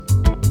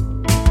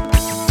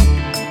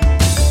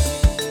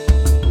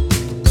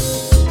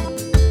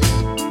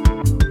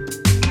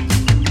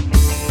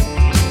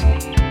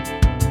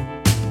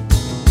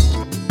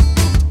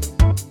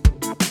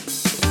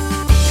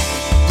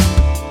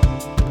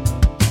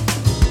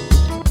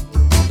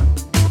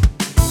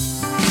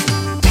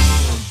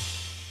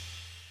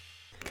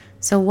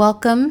So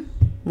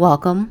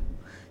welcome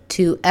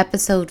to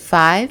episode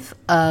 5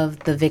 of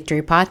the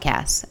Victory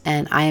Podcast.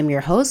 And I am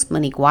your host,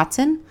 Monique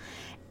Watson.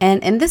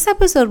 And in this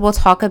episode, we'll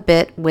talk a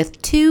bit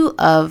with two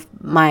of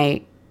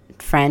my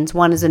friends.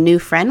 One is a new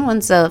friend.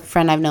 One's a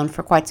friend I've known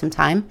for quite some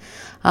time.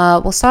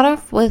 We'll start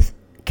off with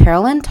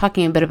Carolyn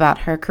talking a bit about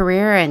her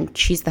career, and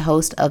she's the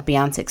host of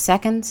Beyond 6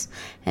 Seconds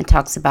and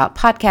talks about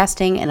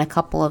podcasting and a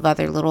couple of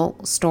other little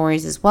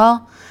stories as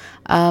well.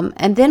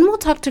 And then we'll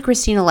talk to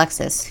Christine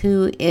Alexis,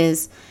 who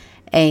is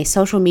a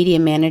social media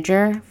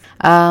manager.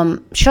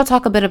 She'll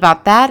talk a bit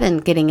about that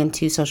and getting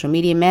into social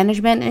media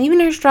management and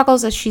even her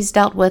struggles as she's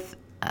dealt with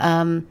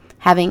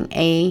having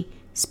a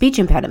speech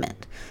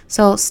impediment.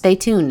 So stay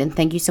tuned and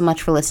thank you so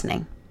much for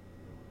listening.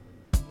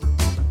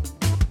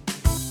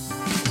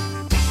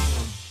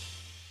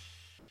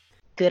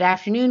 Good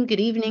afternoon, good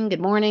evening,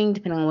 good morning,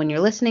 depending on when you're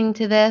listening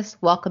to this.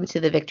 Welcome to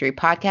the Victory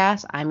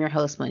Podcast. I'm your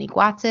host, Monique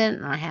Watson,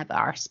 and I have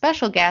our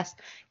special guest,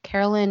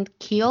 Carolyn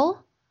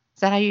Keel.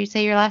 Is that how you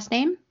say your last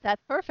name?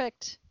 That's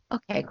perfect.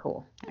 Okay,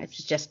 cool. I was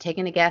just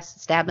taking a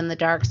guess, stab in the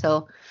dark.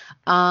 So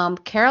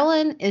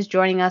Carolyn is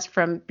joining us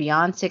from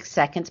Beyond 6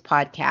 Seconds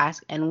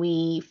podcast, and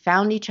we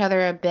found each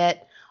other a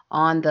bit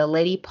on the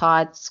Lady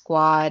Pod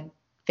Squad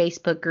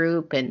Facebook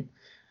group, and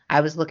I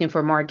was looking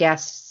for more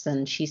guests,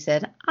 and she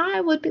said,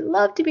 I would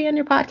love to be on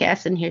your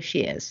podcast, and here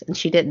she is. And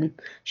she didn't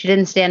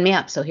stand me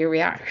up, so here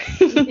we are.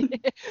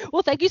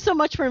 Well, thank you so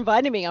much for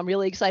inviting me. I'm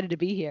really excited to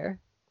be here.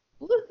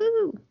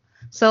 Woohoo!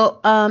 So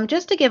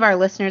just to give our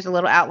listeners a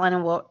little outline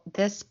of what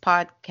this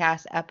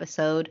podcast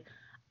episode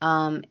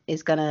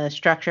is going to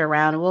structure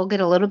around, we'll get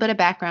a little bit of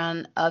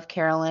background of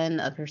Carolyn,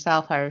 of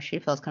herself, how she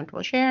feels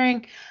comfortable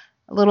sharing,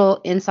 a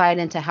little insight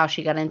into how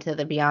she got into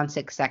the Beyond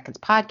 6 Seconds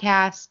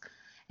podcast,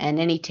 and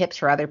any tips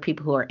for other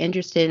people who are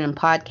interested in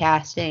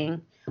podcasting,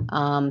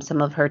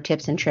 some of her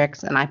tips and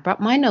tricks. And I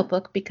brought my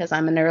notebook because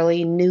I'm an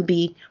early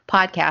newbie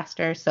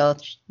podcaster, so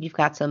you've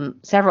got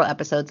several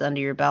episodes under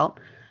your belt.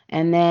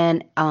 And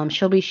then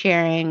she'll be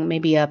sharing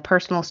maybe a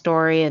personal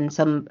story and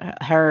some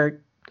her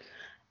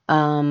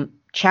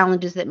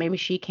challenges that maybe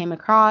she came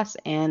across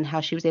and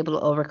how she was able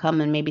to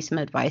overcome, and maybe some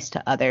advice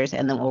to others.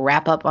 And then we'll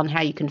wrap up on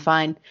how you can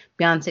find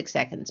Beyond 6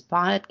 Seconds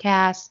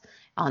podcasts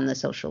on the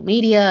social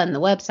media and the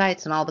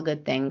websites and all the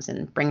good things,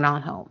 and bring it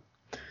on home.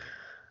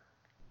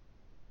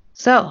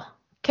 So,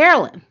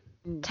 Carolyn,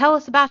 tell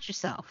us about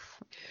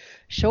yourself.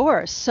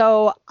 Sure.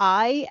 So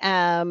I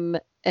am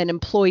an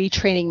employee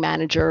training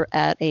manager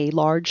at a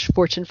large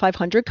Fortune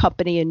 500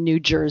 company in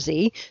New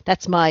Jersey.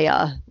 That's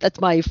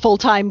my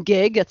full-time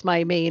gig. That's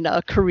my main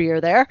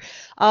career there.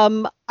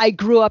 I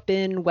grew up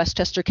in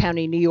Westchester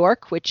County, New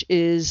York, which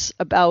is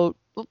about,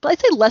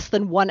 I'd say, less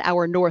than 1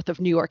 hour north of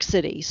New York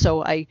City.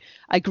 So I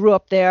grew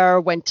up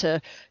there, went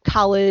to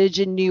college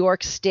in New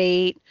York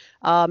State,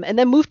 and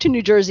then moved to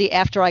New Jersey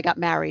after I got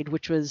married,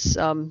 which was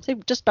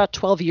just about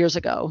 12 years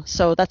ago.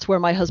 So that's where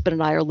my husband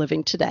and I are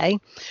living today.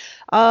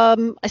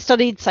 I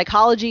studied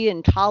psychology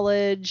in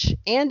college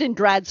and in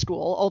grad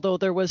school, although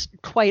there was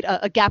quite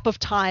a gap of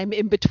time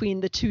in between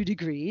the two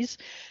degrees.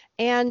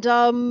 And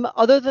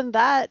other than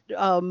that,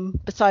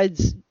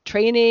 besides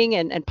training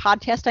and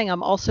podcasting,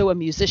 I'm also a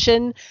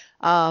musician.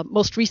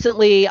 Most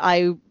recently,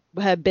 I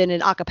have been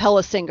an a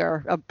cappella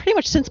singer pretty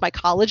much since my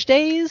college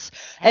days.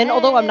 Hey. And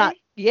although I'm not,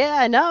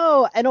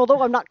 and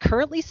although I'm not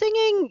currently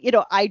singing,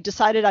 I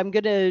decided I'm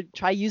going to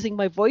try using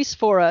my voice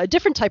for a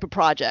different type of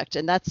project.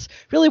 And that's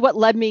really what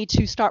led me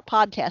to start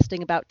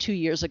podcasting about 2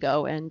 years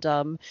ago.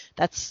 And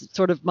that's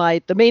sort of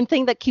the main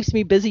thing that keeps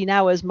me busy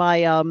now is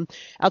my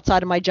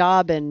outside of my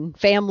job and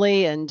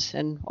family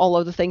and all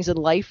other things in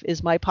life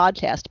is my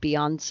podcast,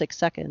 Beyond 6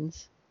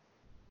 Seconds.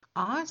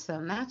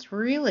 Awesome. That's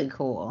really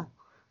cool.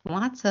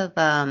 Lots of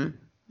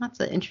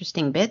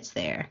interesting bits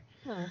there.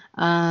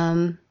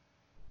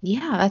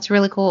 Yeah, that's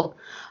really cool.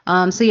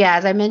 So yeah,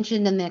 as I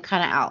mentioned in the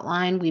kind of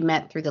outline, we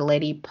met through the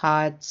Lady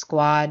Pod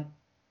Squad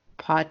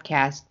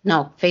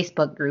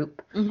Facebook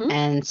group. Mm-hmm.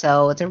 And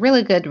so it's a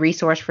really good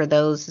resource for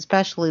those,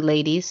 especially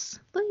ladies,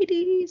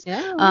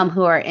 yeah.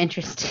 Who are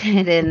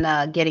interested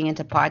in getting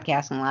into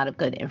podcasting. A lot of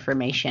good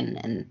information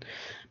and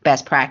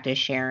best practice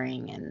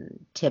sharing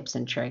and tips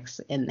and tricks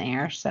in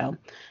there. So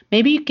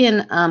maybe you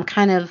can what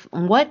kind of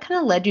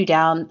led you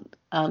down,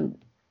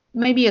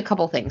 maybe a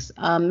couple things,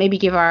 maybe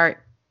give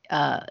our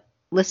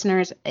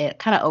listeners a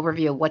kind of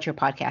overview of what your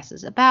podcast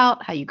is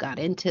about, how you got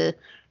into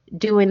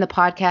doing the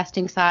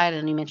podcasting side,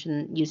 and you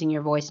mentioned using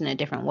your voice in a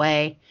different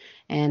way,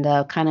 and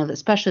kind of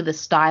especially the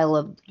style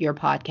of your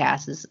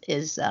podcast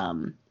is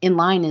in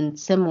line and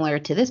similar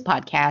to this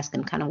podcast,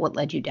 and kind of what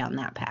led you down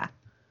that path.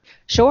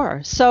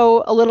 Sure.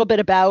 So a little bit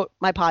about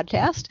my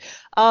podcast.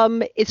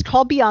 It's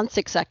called Beyond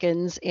 6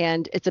 Seconds,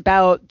 and it's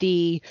about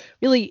the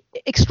really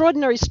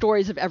extraordinary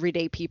stories of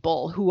everyday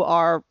people who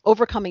are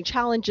overcoming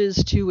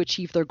challenges to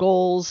achieve their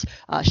goals,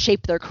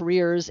 shape their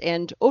careers,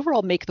 and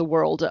overall make the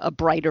world a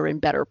brighter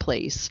and better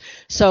place.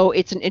 So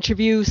it's an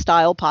interview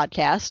style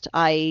podcast.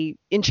 I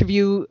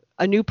interview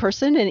a new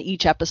person in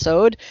each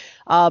episode.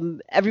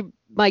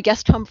 My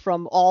guests come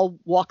from all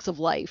walks of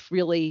life,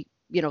 really.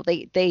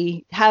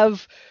 They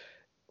have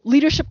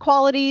leadership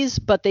qualities,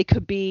 but they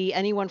could be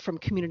anyone from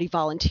community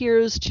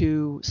volunteers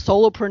to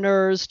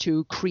solopreneurs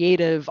to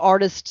creative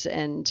artists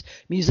and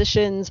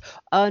musicians,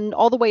 and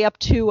all the way up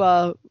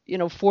to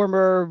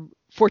former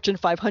Fortune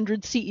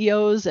 500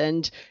 CEOs.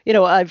 And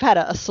I've had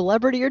a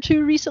celebrity or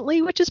two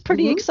recently, which is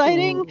pretty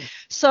exciting. Ooh.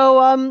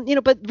 So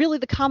but really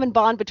the common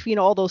bond between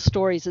all those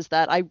stories is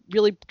that I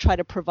really try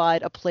to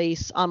provide a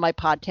place on my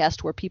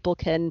podcast where people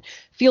can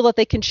feel that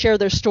they can share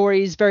their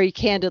stories very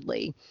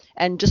candidly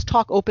and just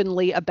talk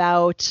openly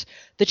about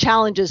the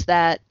challenges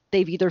that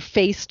they've either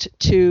faced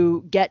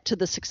to get to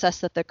the success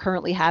that they're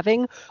currently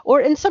having,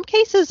 or in some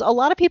cases, a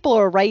lot of people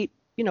are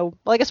well,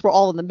 I guess we're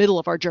all in the middle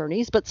of our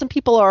journeys, but some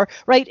people are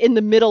right in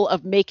the middle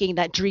of making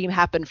that dream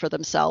happen for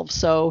themselves.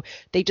 So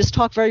they just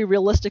talk very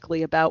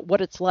realistically about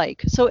what it's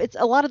like. So it's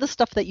a lot of the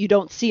stuff that you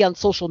don't see on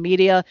social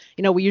media.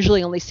 We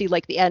usually only see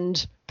like the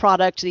end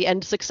product, the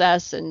end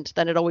success, and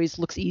then it always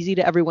looks easy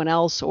to everyone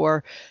else,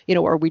 or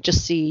we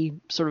just see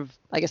sort of,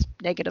 I guess,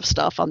 negative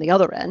stuff on the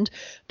other end.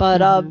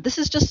 But this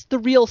is just the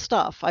real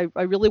stuff.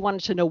 I really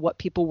wanted to know what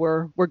people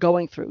were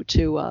going through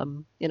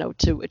to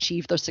to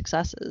achieve their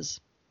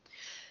successes.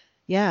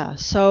 Yeah.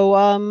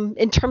 So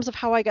in terms of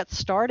how I got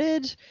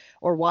started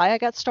or why I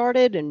got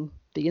started and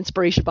the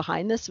inspiration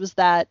behind this was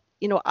that,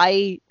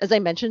 as I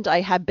mentioned,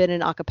 I have been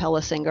an a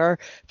cappella singer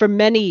for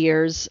many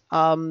years.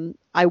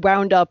 I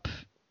wound up,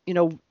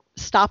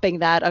 stopping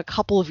that a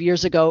couple of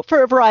years ago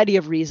for a variety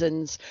of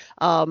reasons.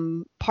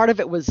 Part of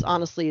it was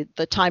honestly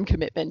the time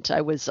commitment.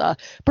 I was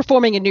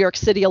performing in New York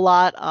City a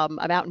lot. I'm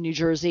out in New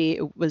Jersey.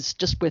 It was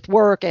just with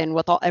work and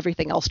with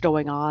everything else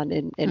going on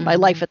in my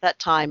life at that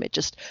time. It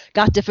just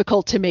got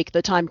difficult to make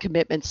the time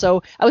commitment.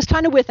 So I was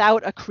kind of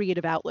without a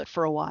creative outlet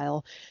for a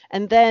while.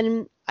 And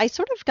then I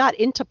sort of got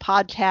into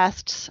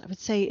podcasts, I would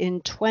say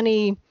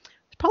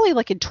probably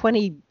like in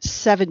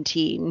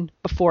 2017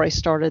 before I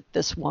started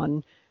this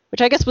one,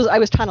 which I guess I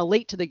was kind of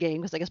late to the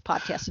game because I guess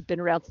podcasts have been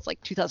around since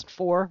like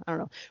 2004. I don't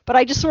know. But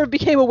I just sort of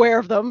became aware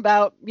of them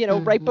about,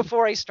 right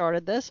before I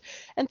started this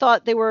and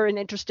thought they were an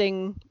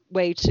interesting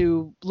way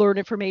to learn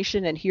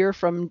information and hear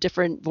from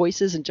different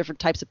voices and different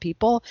types of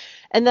people.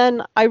 And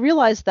then I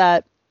realized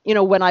that,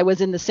 when I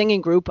was in the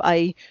singing group,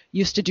 I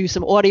used to do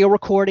some audio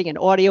recording and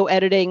audio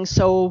editing.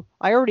 So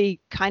I already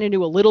kind of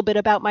knew a little bit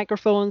about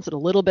microphones and a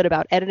little bit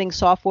about editing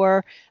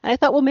software. And I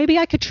thought, well, maybe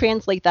I could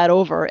translate that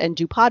over and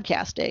do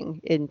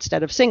podcasting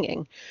instead of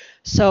singing.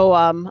 So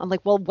I'm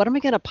like, well, what am I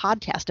going to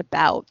podcast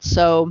about?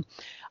 So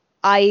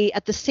I,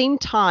 at the same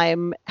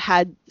time,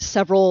 had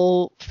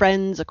several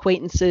friends,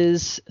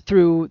 acquaintances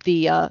through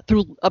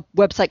through a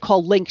website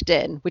called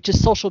LinkedIn, which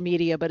is social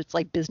media, but it's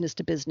like business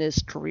to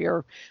business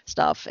career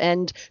stuff.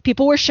 And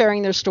people were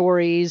sharing their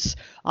stories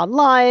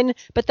online,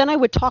 but then I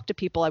would talk to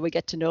people, I would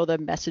get to know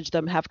them, message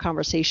them, have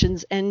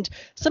conversations. And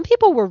some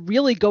people were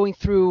really going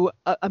through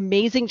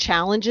amazing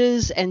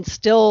challenges and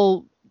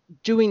still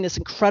doing this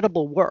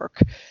incredible work.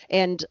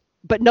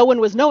 But no one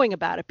was knowing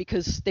about it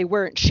because they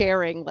weren't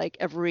sharing like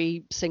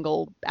every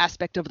single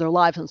aspect of their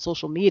lives on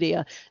social media.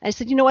 And I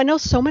said, I know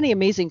so many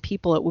amazing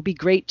people. It would be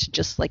great to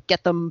just like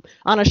get them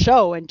on a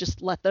show and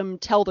just let them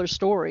tell their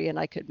story. And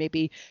I could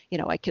maybe,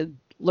 I could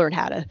learn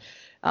how to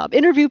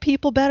interview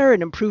people better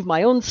and improve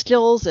my own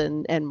skills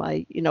and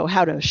my,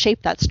 how to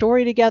shape that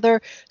story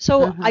together.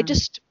 So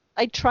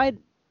I tried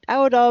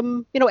out,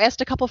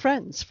 asked a couple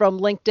friends from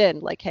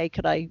LinkedIn, like, hey,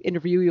 could I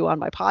interview you on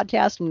my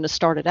podcast? I'm going to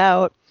start it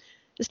out.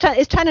 It's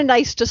kind of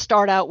nice to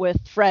start out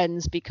with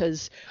friends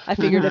because I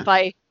figured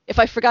if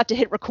I forgot to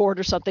hit record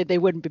or something, they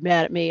wouldn't be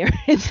mad at me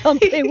or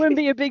something. It wouldn't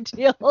be a big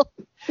deal.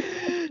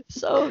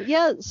 So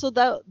yeah, so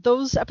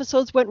those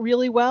episodes went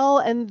really well.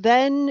 And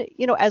then,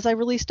 as I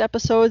released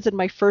episodes in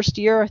my first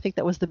year, I think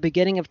that was the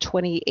beginning of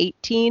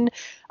 2018,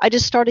 I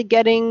just started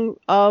getting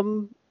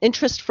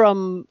interest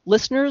from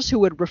listeners who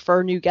would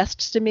refer new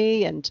guests to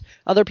me and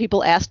other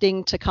people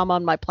asking to come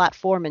on my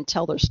platform and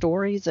tell their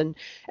stories. And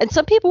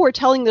some people were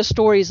telling their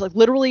stories like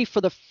literally for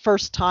the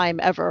first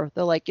time ever.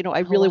 They're like, I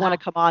really want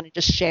to come on and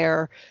just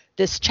share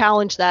this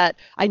challenge that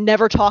I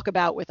never talk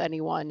about with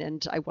anyone.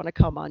 And I want to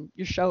come on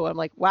your show. I'm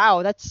like, wow,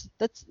 it's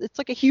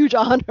like a huge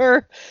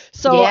honor.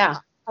 So yeah,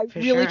 I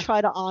really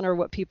try to honor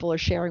what people are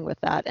sharing with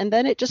that. And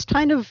then it just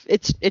kind of,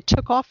 it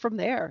took off from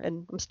there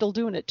and I'm still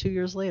doing it 2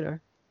 years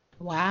later.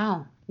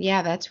 Wow.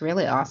 Yeah, that's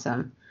really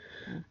awesome.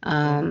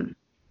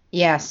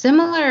 Yeah,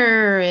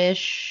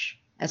 similar-ish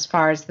as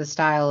far as the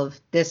style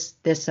of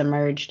this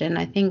emerged. And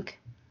I think,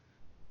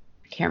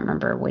 I can't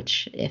remember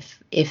which, if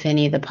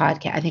any of the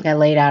podcast, I think I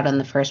laid out on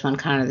the first one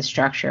kind of the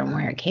structure and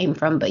where it came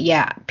from. But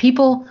yeah,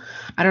 people,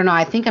 I don't know,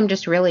 I think I'm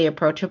just really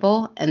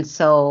approachable. And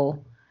so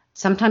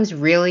sometimes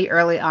really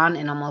early on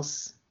and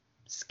almost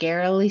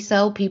scarily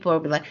so, people will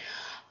be like,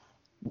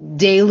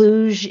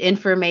 deluge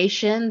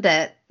information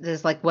that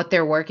is like what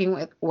they're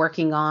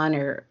working on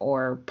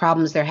or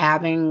problems they're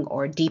having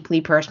or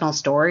deeply personal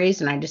stories.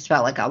 And I just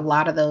felt like a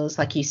lot of those,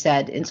 like you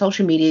said, in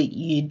social media,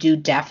 you do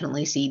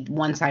definitely see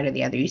one side or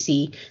the other. You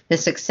see the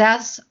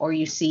success or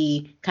you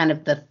see kind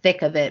of the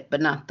thick of it,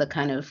 but not the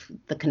kind of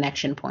the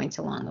connection points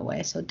along the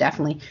way. So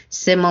definitely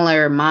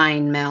similar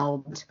mind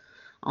meld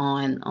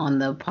on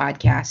the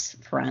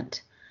podcast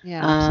front.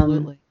 Yeah,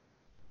 absolutely.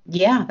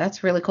 Yeah,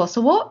 that's really cool.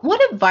 So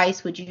what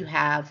advice would you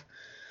have?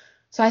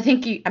 So I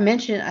think I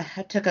mentioned,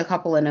 I took a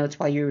couple of notes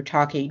while you were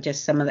talking,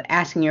 just some of the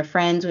asking your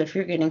friends if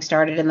you're getting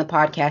started in the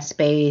podcast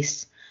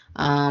space.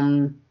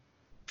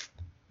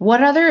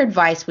 What other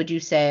advice would you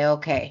say?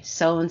 Okay,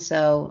 so and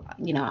so,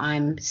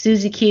 I'm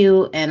Susie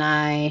Q and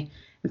I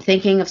am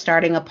thinking of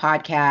starting a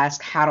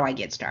podcast. How do I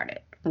get started?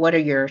 What are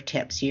your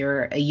tips?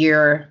 You're a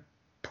year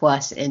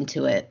plus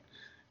into it,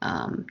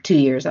 2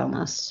 years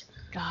almost.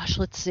 Gosh,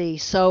 let's see.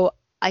 So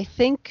I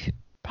think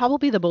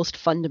probably the most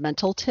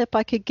fundamental tip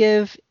I could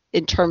give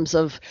in terms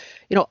of,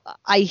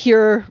 I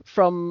hear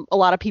from a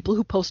lot of people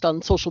who post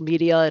on social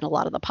media and a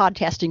lot of the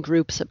podcasting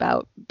groups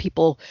about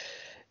people,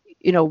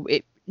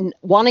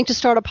 wanting to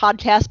start a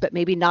podcast, but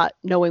maybe not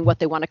knowing what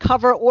they want to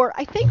cover. Or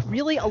I think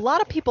really a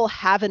lot of people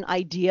have an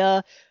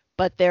idea,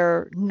 but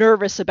they're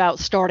nervous about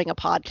starting a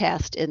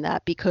podcast in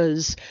that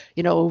because,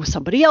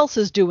 somebody else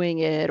is doing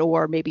it,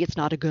 or maybe it's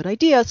not a good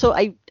idea. So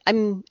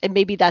and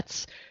maybe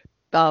that's,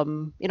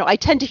 I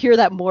tend to hear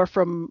that more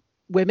from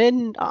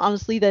women,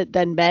 honestly,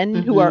 than men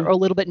who are a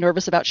little bit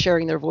nervous about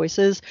sharing their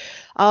voices.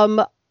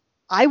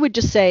 I would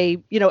just say,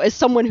 as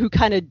someone who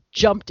kind of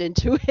jumped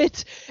into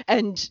it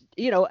and,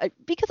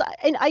 because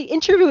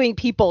interviewing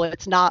people,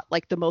 it's not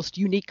like the most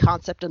unique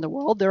concept in the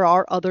world. There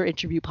are other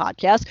interview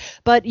podcasts,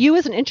 but you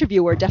as an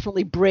interviewer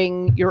definitely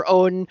bring your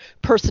own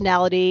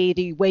personality,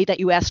 the way that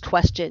you ask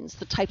questions,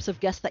 the types of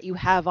guests that you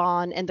have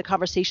on, and the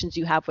conversations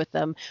you have with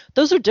them.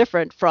 Those are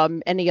different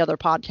from any other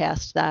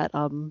podcast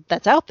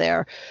that's out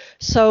there.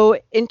 So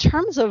in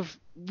terms of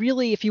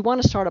really, if you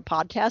want to start a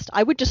podcast,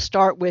 I would just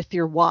start with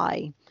your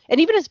why. And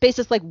even as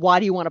basis, like, why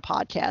do you want a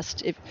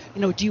podcast? If,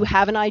 do you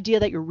have an idea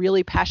that you're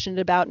really passionate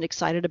about and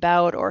excited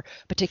about, or a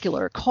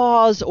particular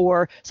cause,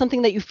 or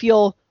something that you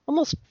feel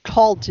almost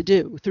called to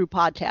do through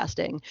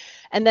podcasting?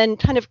 And then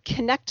kind of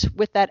connect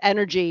with that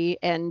energy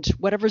and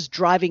whatever's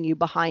driving you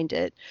behind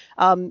it.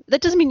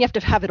 That doesn't mean you have to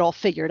have it all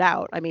figured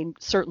out. I mean,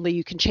 certainly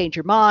you can change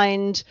your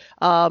mind,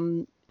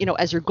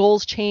 as your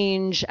goals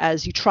change,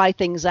 as you try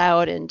things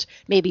out, and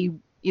maybe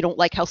you don't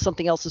like how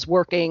something else is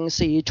working,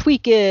 so you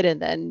tweak it,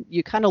 and then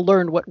you kind of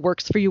learn what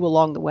works for you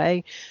along the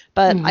way.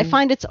 But I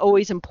find it's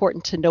always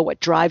important to know what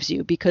drives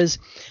you, because,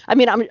 I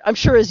mean, I'm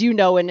sure, as you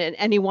know, and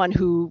anyone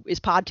who is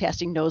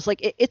podcasting knows,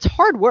 like, it's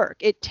hard work.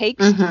 It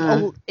takes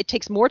it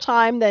takes more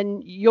time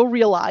than you'll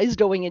realize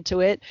going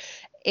into it,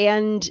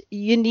 and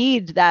you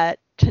need that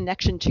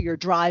connection to your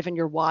drive and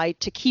your why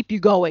to keep you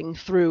going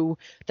through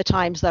the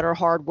times that are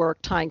hard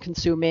work, time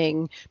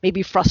consuming,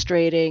 maybe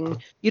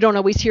frustrating. You don't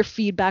always hear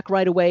feedback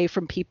right away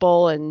from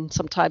people, and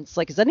sometimes it's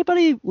like, is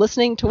anybody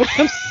listening to what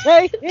I'm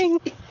saying?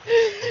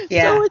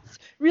 Yeah. So it's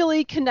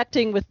really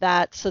connecting with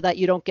that so that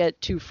you don't get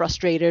too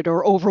frustrated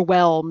or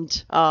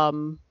overwhelmed.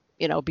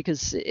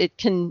 Because it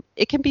can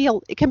be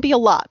a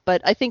lot.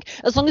 But I think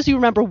as long as you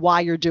remember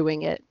why you're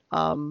doing it,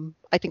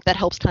 I think that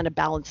helps kind of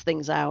balance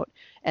things out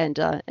and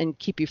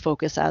keep you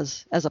focused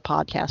as a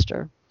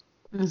podcaster.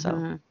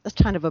 So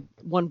that's kind of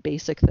one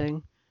basic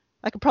thing.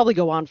 I could probably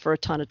go on for a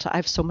ton of time. I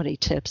have so many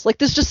tips. Like,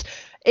 there's just,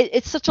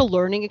 it's such a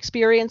learning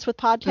experience with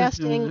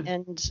podcasting.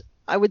 And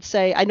I would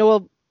say, I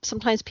know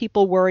sometimes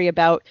people worry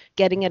about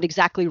getting it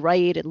exactly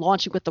right and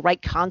launching with the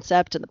right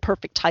concept and the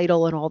perfect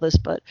title and all this,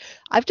 but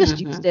I've just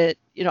used it.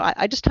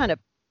 I just kind of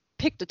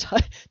picked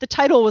the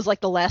title was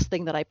like the last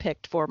thing that I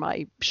picked for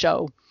my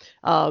show.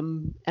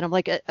 And I'm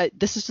like,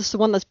 this is just the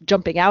one that's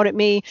jumping out at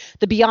me.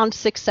 The Beyond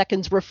 6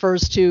 Seconds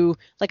refers to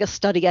like a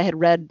study I had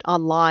read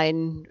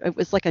online. It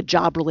was like a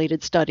job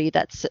related study.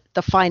 That's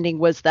the finding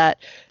was that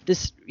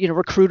this,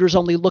 recruiters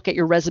only look at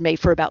your resume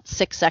for about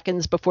 6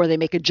 seconds before they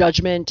make a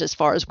judgment as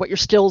far as what your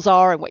skills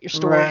are and what your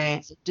story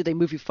is. Do they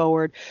move you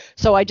forward?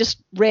 So I just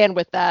ran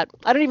with that.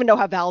 I don't even know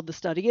how valid the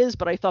study is,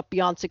 but I thought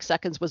Beyond 6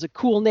 Seconds was a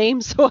cool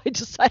name. So I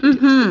decided to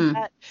do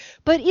that.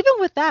 But even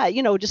with that,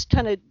 just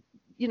kind of,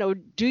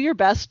 do your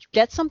best,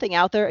 get something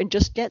out there and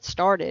just get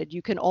started.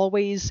 You can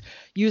always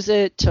use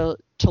it to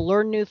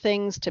learn new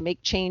things, to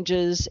make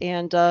changes,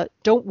 and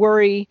don't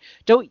worry.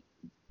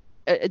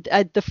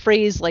 The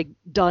phrase like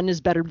done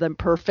is better than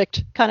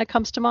perfect kind of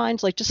comes to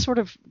mind. Like,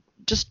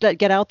 just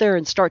get out there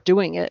and start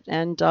doing it.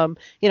 And,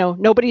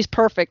 nobody's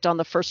perfect on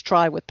the first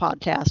try with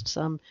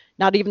podcasts,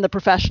 not even the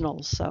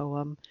professionals.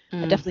 So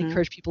I definitely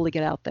encourage people to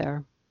get out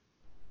there.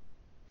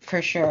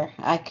 For sure.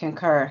 I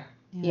concur.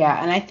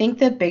 Yeah. And I think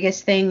the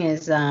biggest thing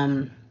is,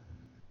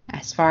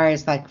 as far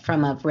as like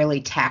from a really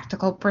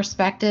tactical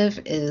perspective,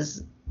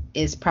 is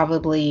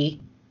probably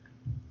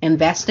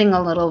investing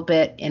a little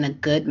bit in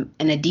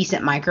a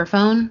decent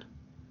microphone.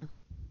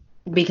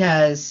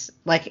 Because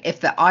like,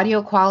 if the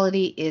audio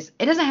quality it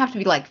doesn't have to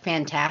be like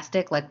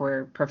fantastic, like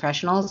we're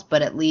professionals,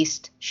 but at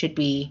least should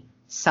be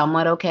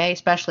somewhat okay,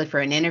 especially for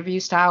an interview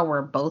style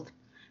where both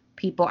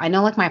people, I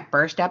know like my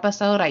first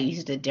episode, I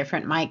used a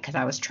different mic because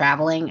I was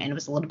traveling and it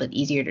was a little bit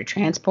easier to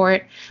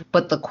transport,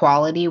 but the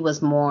quality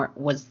was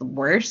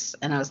worse.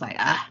 And I was like,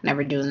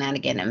 never doing that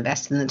again,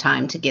 investing the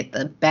time to get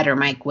the better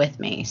mic with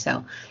me.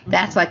 So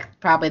that's like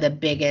probably the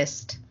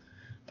biggest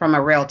from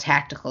a real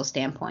tactical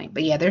standpoint.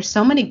 But yeah, there's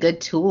so many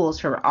good tools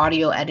for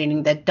audio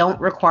editing that don't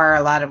require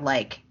a lot of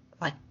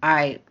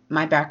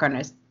my background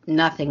is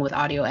nothing with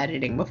audio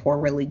editing before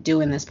really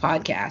doing this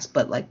podcast,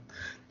 but like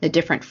the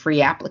different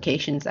free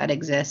applications that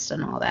exist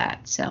and all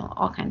that. So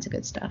all kinds of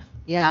good stuff.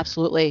 Yeah,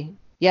 absolutely.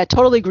 Yeah,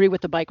 totally agree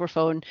with the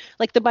microphone.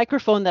 Like the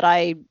microphone that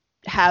I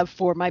have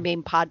for my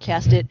main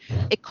podcast,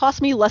 it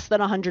cost me less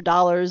than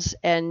 $100,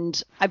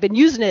 and I've been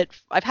using it.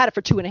 I've had it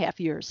for 2.5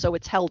 years, so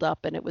it's held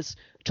up, and it was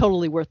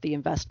totally worth the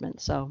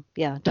investment. So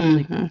yeah,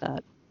 definitely agree with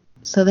that.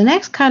 So the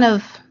next kind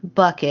of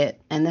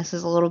bucket, and this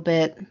is a little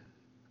bit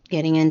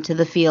getting into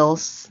the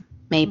feels,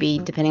 maybe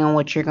depending on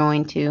what you're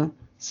going to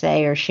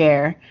say or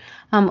share.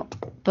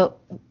 But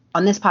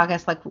on this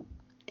podcast, like,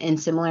 and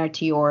similar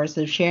to yours,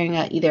 of sharing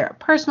either a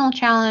personal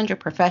challenge or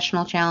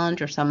professional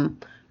challenge or some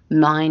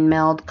mind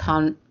meld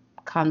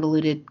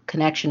convoluted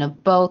connection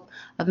of both,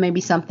 of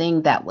maybe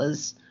something that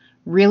was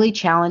really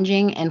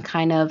challenging and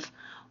kind of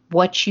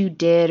what you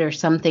did or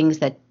some things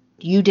that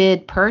you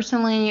did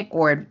personally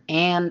or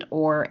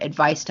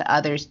advice to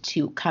others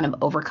to kind of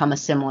overcome a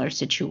similar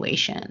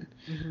situation.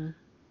 Mm-hmm.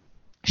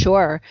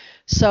 Sure.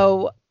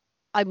 So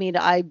I mean,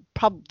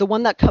 the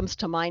one that comes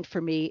to mind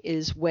for me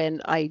is when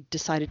I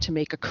decided to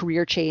make a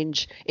career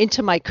change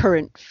into my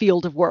current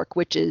field of work,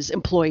 which is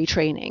employee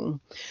training.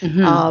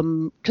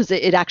 Because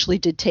it actually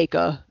did take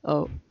a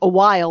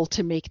while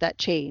to make that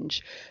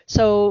change.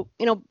 So,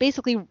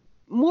 basically,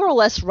 more or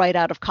less right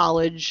out of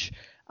college,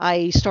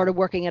 I started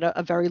working at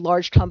a very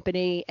large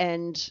company,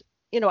 and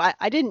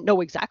I didn't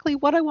know exactly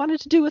what I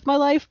wanted to do with my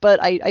life,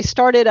 but I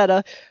started at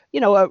a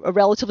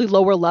relatively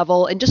lower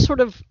level and just sort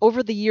of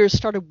over the years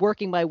started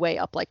working my way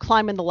up, like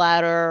climbing the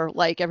ladder,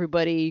 like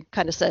everybody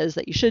kind of says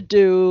that you should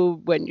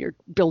do when you're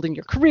building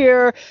your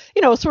career,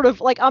 sort of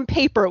like on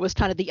paper, it was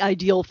kind of the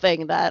ideal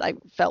thing that I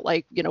felt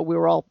like, we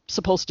were all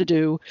supposed to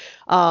do.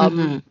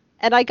 And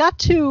I got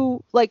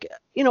to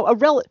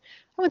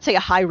I wouldn't say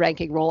a high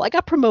ranking role. I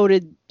got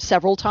promoted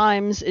several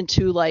times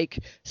into like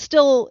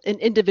still an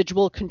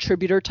individual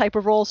contributor type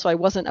of role. So I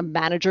wasn't a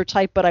manager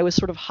type, but I was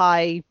sort of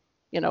high,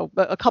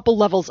 a couple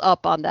levels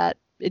up on that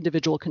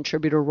individual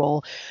contributor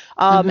role.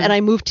 And I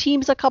moved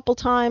teams a couple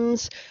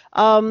times.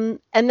 And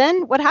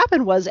then what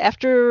happened was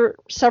after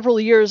several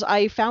years,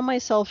 I found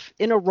myself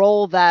in a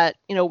role that,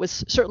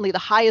 was certainly the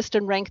highest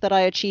in rank that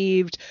I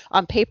achieved.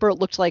 On paper, it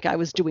looked like I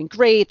was doing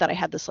great, that I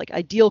had this like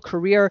ideal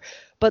career,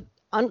 but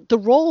the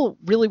role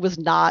really was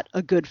not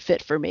a good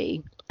fit for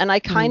me. And I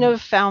kind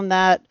of found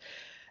that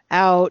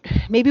out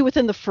maybe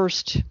within the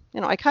first,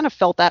 I kind of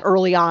felt that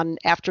early on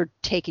after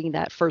taking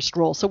that first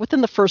role. So within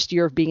the first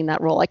year of being in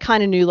that role, I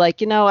kind of knew like,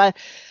 the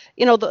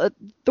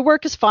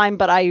work is fine,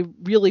 but I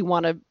really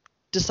want to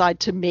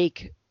decide to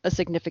make a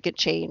significant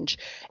change.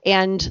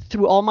 And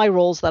through all my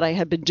roles that I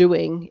had been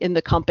doing in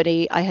the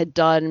company, I had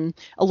done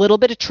a little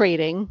bit of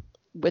training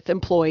with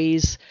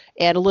employees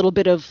and a little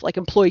bit of like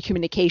employee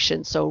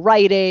communication. So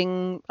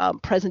writing,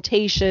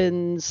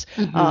 presentations,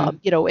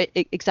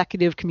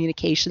 executive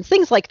communications,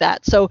 things like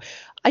that. So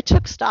I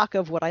took stock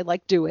of what I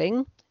like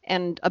doing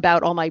and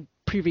about all my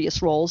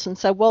previous roles and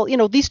said, well,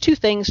 these two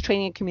things,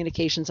 training and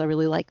communications, I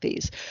really like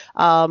these.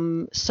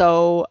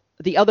 So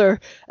the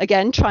other,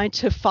 again, trying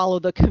to follow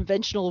the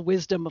conventional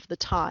wisdom of the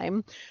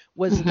time,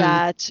 was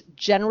that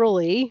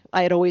generally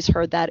I had always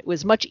heard that it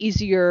was much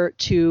easier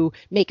to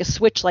make a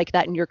switch like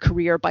that in your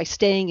career by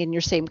staying in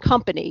your same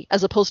company,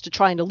 as opposed to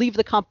trying to leave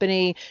the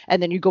company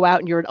and then you go out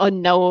and you're an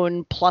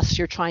unknown, plus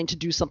you're trying to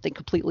do something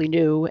completely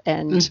new.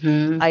 And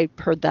I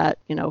heard that,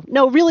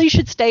 no, really you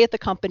should stay at the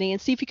company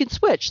and see if you can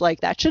switch.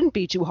 Like that shouldn't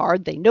be too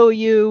hard. They know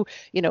you,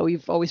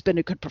 you've always been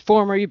a good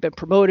performer. You've been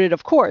promoted,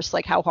 of course.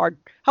 Like how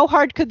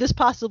hard could this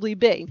possibly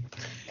be?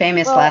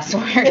 Famous last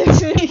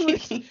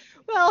words.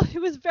 Well,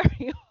 it was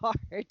very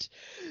hard.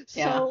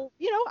 So,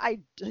 I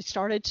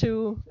started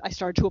to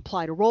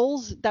apply to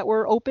roles that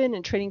were open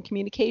in training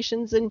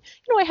communications. And,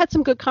 I had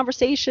some good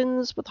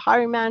conversations with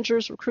hiring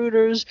managers,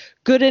 recruiters,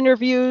 good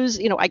interviews.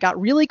 I got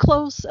really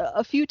close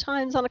a few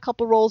times on a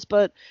couple roles.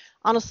 But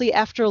honestly,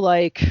 after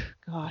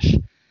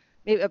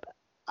maybe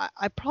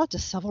I probably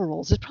did several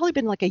roles. It's probably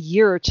been like a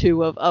year or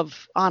two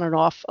of on and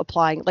off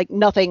applying. Like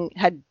nothing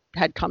had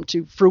come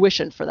to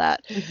fruition for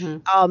that.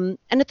 And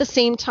at the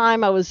same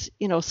time, I was,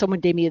 someone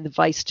gave me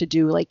advice to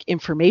do like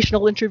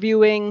informational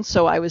interviewing.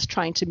 So I was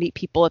trying to meet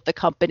people at the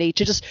company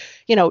to just,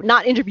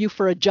 not interview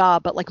for a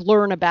job, but like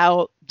learn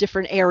about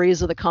different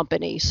areas of the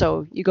company.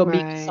 So you go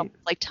meet someone,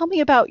 like, tell me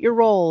about your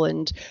role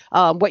and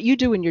what you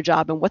do in your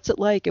job and what's it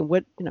like and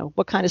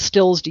what kind of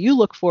skills do you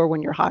look for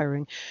when you're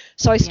hiring.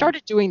 So I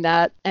started doing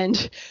that.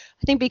 And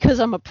I think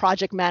because I'm a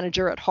project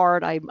manager at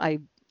heart, I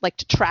like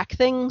to track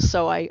things.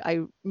 So I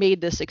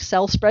made this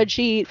Excel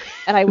spreadsheet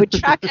and I would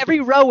track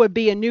every row would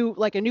be a new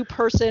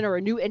person or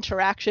a new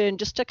interaction,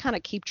 just to kind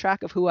of keep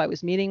track of who I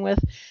was meeting with.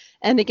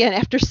 And again,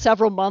 after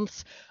several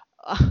months,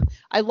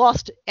 I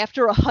lost,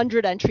 after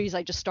 100 entries,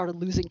 I just started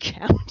losing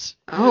count.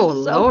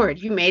 Oh, so, Lord,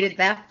 you made it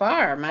that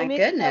far. My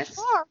goodness.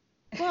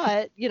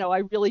 But, I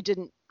really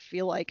didn't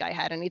feel like I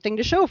had anything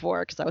to show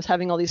for it because I was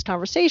having all these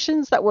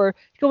conversations that were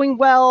going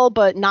well,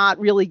 but not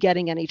really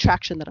getting any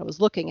traction that I was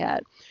looking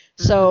at.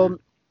 So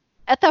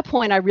at that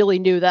point, I really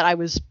knew that I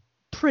was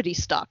pretty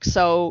stuck.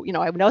 So,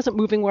 I wasn't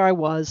moving where I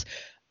was.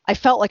 I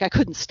felt like I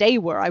couldn't stay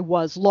where I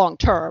was long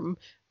term,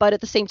 but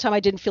at the same time, I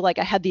didn't feel like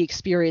I had the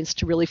experience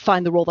to really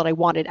find the role that I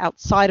wanted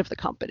outside of the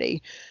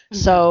company.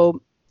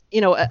 So,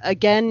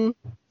 again,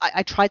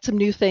 I tried some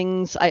new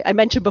things. I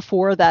mentioned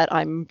before that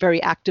I'm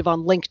very active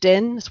on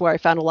LinkedIn. It's where I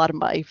found a lot of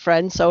my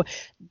friends. So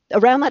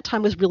around that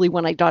time was really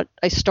when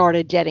I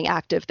started getting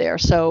active there.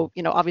 So,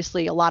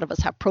 obviously a lot of us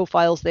have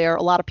profiles there.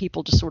 A lot of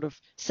people just sort of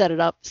set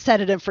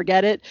it and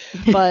forget it.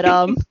 But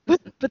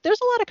but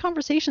there's a lot of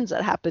conversations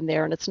that happen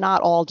there, and it's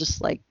not all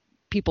just like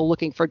people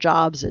looking for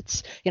jobs.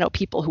 It's,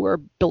 people who are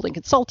building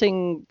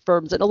consulting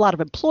firms, and a lot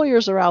of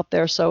employers are out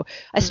there. So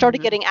I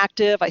started getting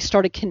active. I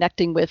started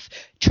connecting with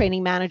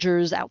training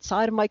managers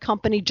outside of my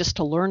company just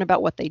to learn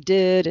about what they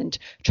did and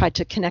tried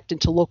to connect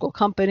into local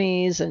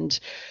companies. And,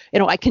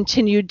 I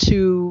continued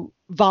to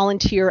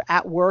volunteer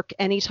at work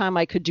anytime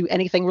I could do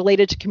anything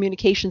related to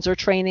communications or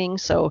training.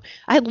 So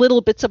I had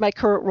little bits of my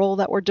current role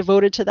that were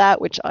devoted to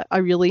that, which I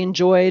really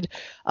enjoyed.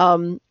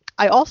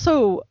 I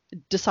also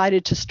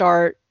decided to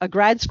start a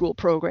grad school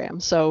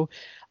program. So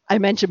I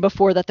mentioned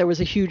before that there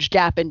was a huge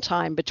gap in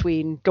time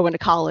between going to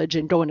college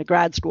and going to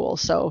grad school.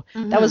 So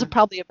that was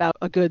probably about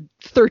a good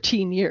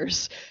 13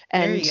 years.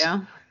 And, there you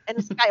go.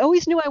 And I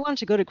always knew I wanted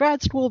to go to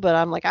grad school, but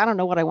I'm like, I don't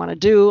know what I want to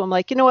do. I'm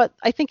like, you know what?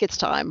 I think it's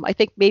time. I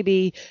think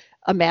maybe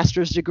a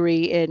master's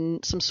degree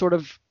in some sort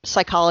of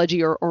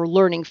psychology or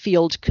learning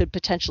field could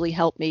potentially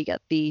help me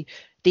get the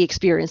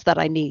experience that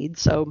I need.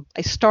 So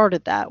I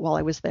started that while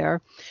I was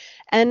there.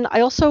 And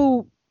I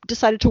also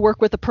decided to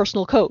work with a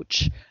personal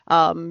coach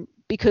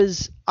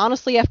because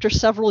honestly, after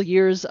several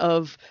years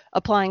of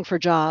applying for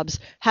jobs,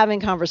 having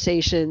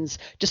conversations,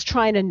 just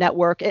trying to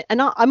network,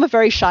 and I'm a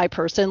very shy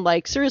person.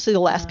 Like seriously, the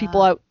last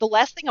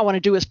thing I want to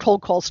do is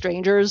cold call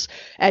strangers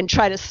and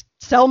try to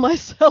sell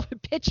myself and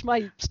pitch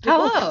my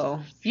skills. Hello,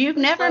 you've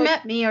never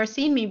met me or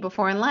seen me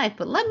before in life,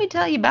 but let me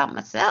tell you about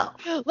myself.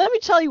 Let me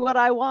tell you what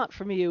I want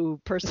from you,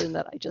 person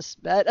that I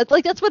just met. It's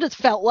like that's what it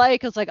felt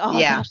like. It's like, oh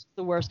Yeah. gosh, it's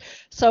the worst.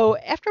 So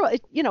after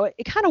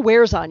it kind of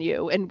wears on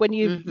you, and when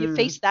you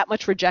face that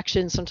much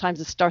rejection,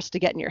 sometimes it starts to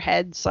get in your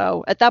head.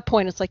 So at that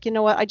point, it's like, you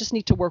know what? I just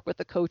need to work with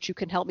a coach who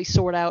can help me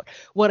sort out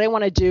what I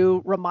want to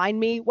do, remind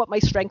me what my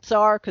strengths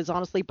are, because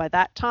honestly, by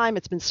that time,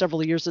 it's been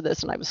several years of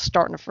this, and I was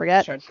starting to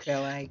forget. Sure,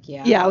 feel like,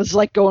 Yeah, I was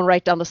like going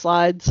right down the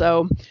slide.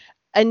 So,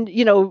 and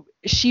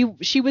she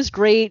was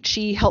great.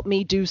 She helped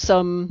me do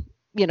some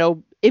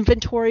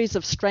inventories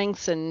of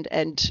strengths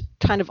and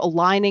kind of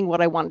aligning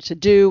what I wanted to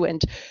do.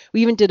 And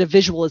we even did a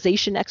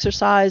visualization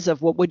exercise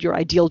of what would your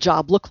ideal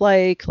job look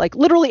like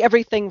literally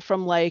everything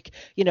from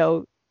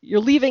you're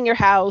leaving your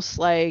house,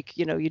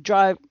 you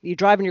drive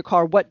in your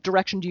car, what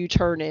direction do you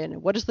turn in?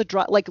 What is the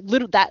drive,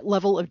 that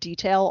level of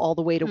detail, all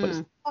the way to what does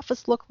the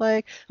office look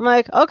like? I'm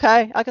like,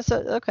 okay, like I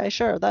said, okay,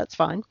 sure, that's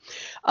fine.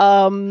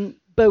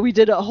 But we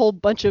did a whole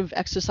bunch of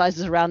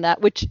exercises around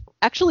that, which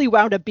actually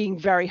wound up being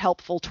very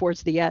helpful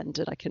towards the end.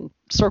 And I can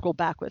circle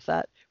back with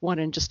that one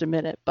in just a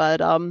minute.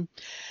 But,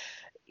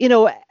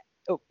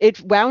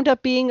 it wound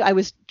up being, I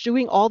was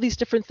doing all these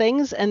different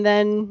things. And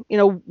then,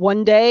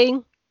 one day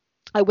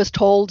I was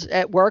told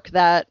at work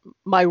that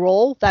my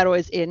role that I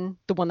was in,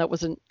 the one that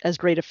wasn't as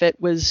great a fit,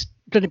 was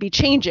going to be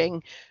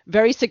changing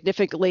very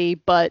significantly,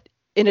 but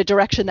in a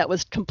direction that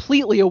was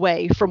completely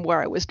away from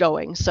where I was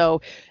going.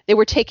 So they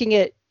were taking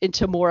it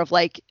into more of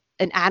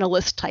an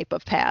analyst type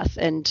of path,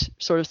 and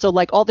so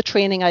all the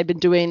training I've been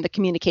doing, the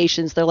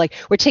communications, they're like,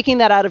 we're taking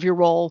that out of your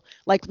role.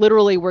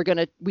 Literally,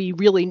 we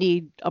really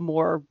need a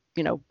more,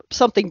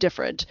 something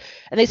different.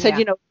 And they said,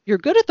 you're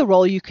good at the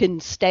role, you can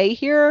stay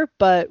here,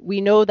 but we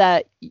know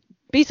that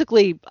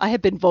basically I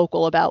had been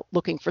vocal about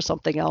looking for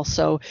something else.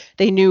 So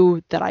they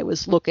knew that I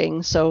was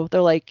looking. So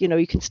they're like,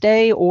 you can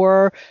stay,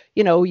 or,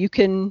 you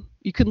can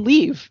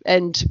leave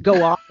and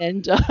go on.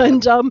 And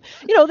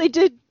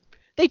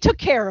they took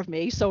care of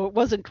me. So it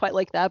wasn't quite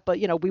like that, but,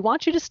 we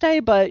want you to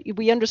stay, but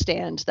we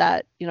understand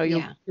that,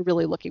 you're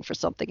really looking for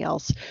something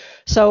else.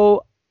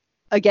 So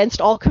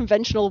against all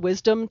conventional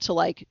wisdom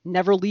to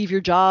never leave your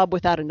job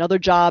without another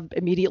job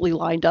immediately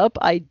lined up,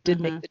 I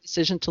did make the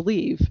decision to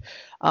leave,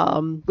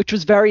 which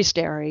was very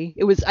scary.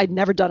 I'd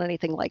never done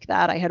anything like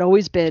that. I had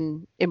always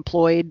been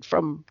employed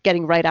from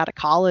getting right out of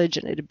college,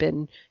 and it had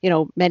been,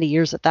 many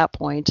years at that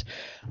point.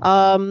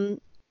 But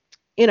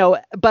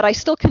I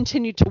still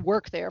continued to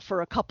work there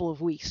for a couple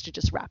of weeks to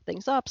just wrap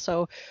things up.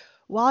 So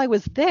while I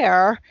was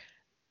there,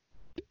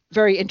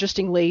 very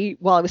interestingly,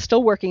 while I was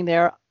still working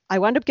there, I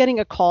wound up getting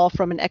a call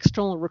from an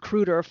external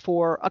recruiter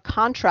for a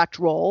contract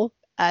role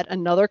at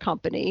another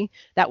company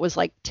that was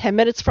 10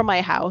 minutes from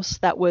my house,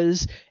 that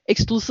was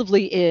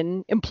exclusively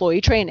in employee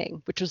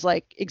training, which was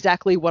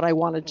exactly what I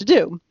wanted to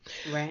do.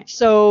 Right.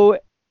 So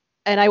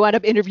and I wound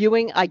up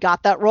interviewing. I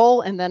got that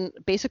role, and then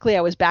basically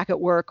I was back at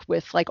work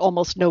with like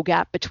almost no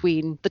gap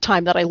between the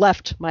time that I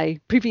left my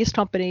previous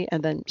company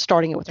and then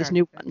starting it with this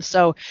new one.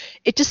 So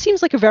it just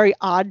seems like a very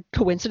odd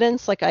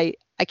coincidence. Like I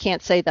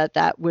can't say that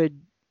that would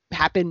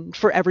happen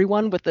for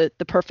everyone with the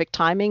perfect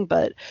timing,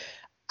 but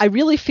I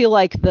really feel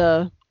like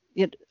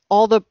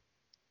all the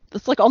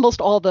it's like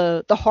almost all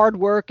the hard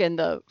work and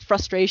the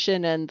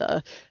frustration and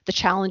the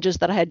challenges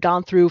that I had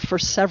gone through for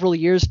several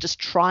years just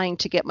trying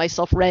to get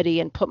myself ready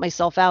and put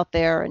myself out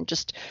there and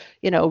just,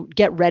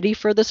 get ready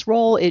for this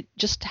role. It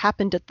just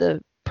happened at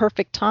the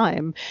perfect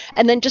time.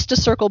 And then just to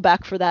circle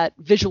back for that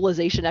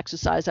visualization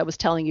exercise I was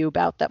telling you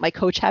about that my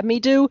coach had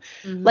me do,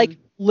 like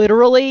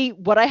literally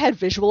what I had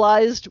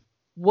visualized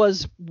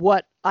was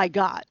what I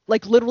got.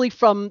 Like literally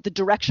from the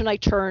direction I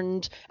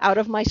turned out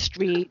of my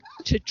street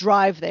to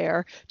drive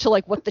there to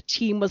like what the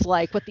team was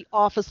like, what the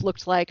office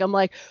looked like. I'm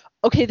like,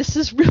 okay, this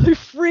is really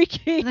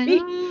freaky.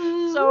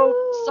 So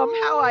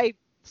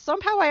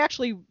somehow I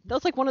actually, that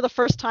was like one of the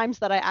first times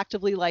that I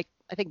actively like,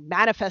 I think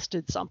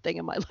manifested something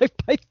in my life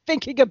by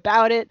thinking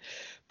about it.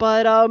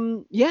 But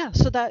yeah,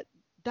 so that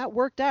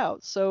worked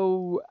out.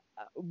 So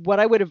what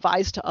I would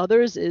advise to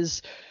others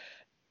is,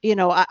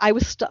 I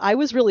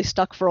was really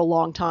stuck for a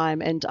long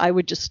time, and I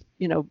would just,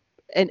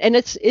 and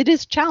it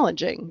is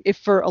challenging if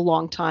for a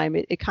long time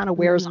it kind of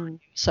wears on you.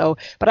 So,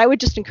 but I would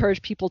just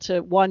encourage people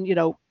to one,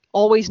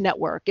 always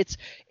network.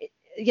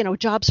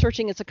 Job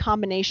searching, it's a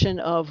combination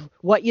of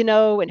what you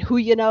know and who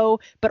you know,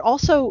 but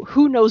also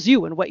who knows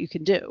you and what you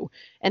can do.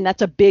 And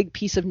that's a big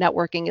piece of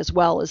networking as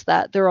well, is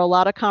that there are a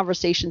lot of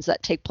conversations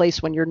that take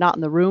place when you're not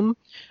in the room,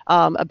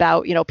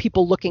 about,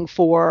 people looking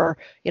for,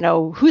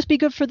 who's be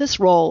good for this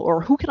role,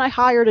 or who can I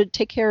hire to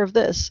take care of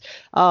this?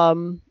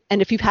 And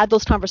if you've had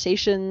those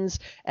conversations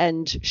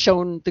and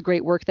shown the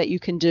great work that you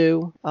can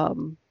do,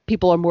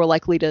 people are more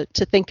likely to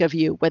think of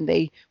you when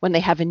they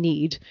have a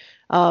need.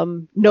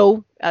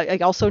 I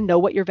also know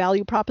what your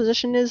value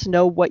proposition is,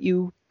 know what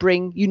you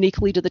bring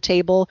uniquely to the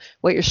table,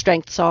 what your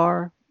strengths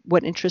are,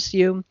 what interests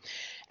you.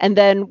 And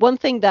then one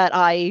thing that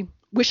I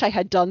wish I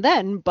had done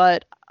then,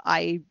 but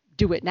I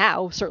do it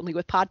now, certainly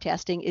with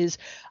podcasting, is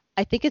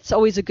I think it's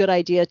always a good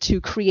idea to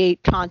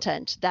create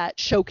content that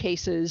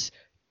showcases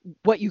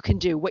what you can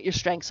do, what your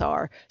strengths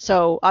are.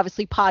 So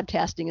obviously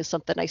podcasting is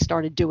something I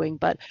started doing,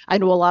 but I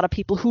know a lot of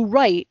people who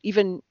write,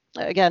 even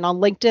again on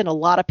LinkedIn, a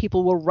lot of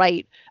people will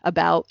write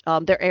about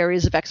their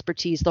areas of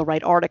expertise. They'll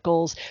write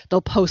articles,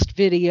 they'll post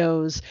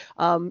videos,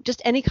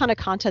 just any kind of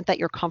content that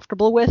you're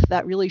comfortable with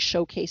that really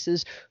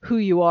showcases who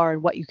you are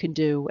and what you can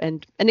do.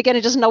 And again,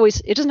 it doesn't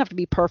have to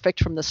be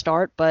perfect from the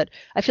start, but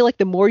I feel like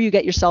the more you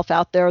get yourself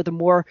out there, the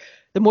more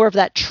of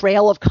that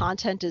trail of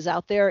content is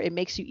out there, it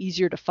makes you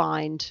easier to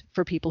find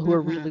for people who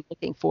are really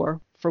looking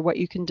for what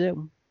you can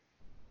do.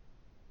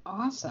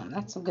 Awesome.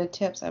 That's some good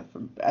tips.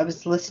 I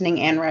was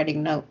listening and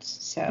writing notes,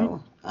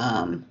 so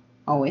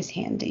always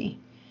handy.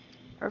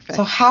 Perfect.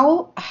 So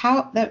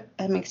how that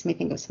makes me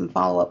think of some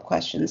follow-up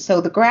questions.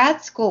 So the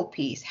grad school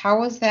piece, how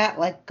was that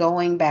like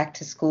going back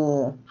to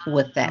school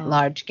with that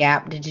large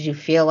gap? Did you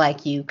feel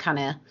like you kind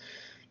of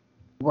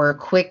were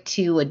quick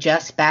to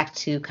adjust back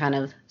to kind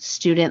of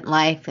student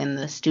life and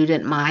the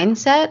student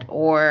mindset,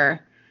 or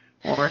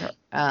what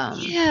are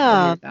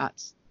your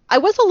thoughts? I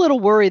was a little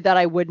worried that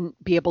I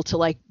wouldn't be able to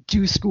like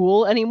do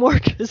school anymore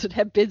because it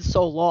had been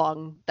so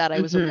long that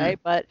I was away.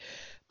 But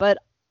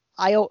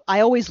I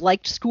always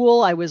liked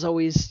school. I was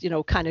always,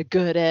 kind of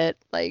good at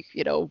like,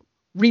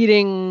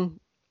 reading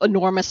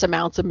enormous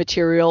amounts of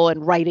material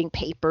and writing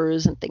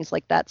papers and things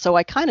like that. So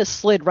I kind of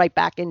slid right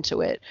back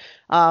into it.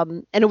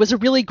 And it was a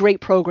really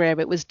great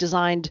program. It was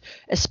designed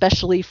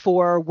especially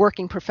for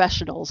working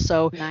professionals.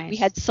 So we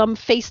had some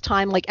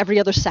FaceTime, like every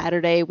other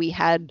Saturday we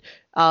had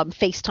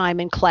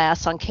FaceTime in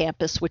class on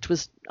campus, which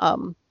was,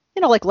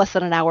 like less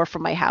than an hour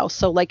from my house.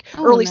 So like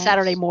early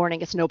Saturday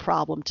morning, it's no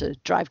problem to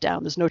drive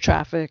down. There's no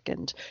traffic,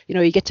 and,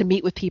 you get to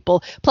meet with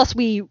people. Plus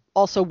we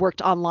also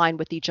worked online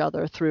with each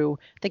other through,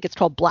 I think it's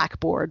called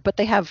Blackboard, but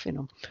they have,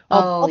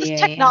 all this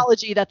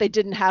technology that they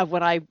didn't have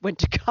when I went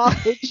to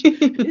college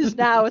is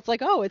now, it's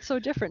like, oh, it's so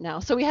different now.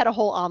 So we had a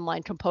whole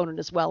online component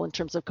as well in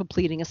terms of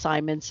completing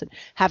assignments and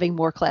having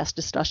more class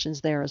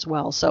discussions there as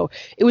well. So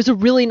it was a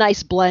really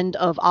nice blend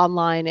of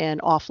online and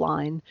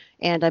offline.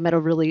 And I met a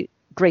really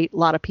great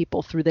lot of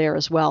people through there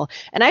as well.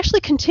 And I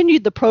actually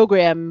continued the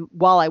program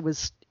while I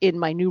was in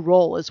my new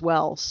role as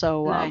well.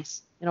 So, I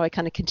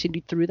kind of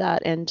continued through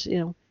that, and,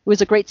 it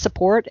was a great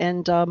support.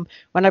 And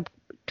when I'm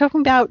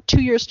talking about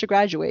 2 years to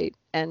graduate,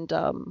 and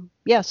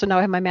so now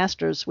I have my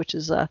master's, which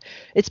is,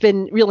 it's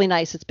been really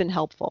nice. It's been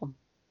helpful.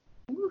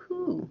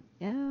 Woohoo.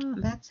 Yeah,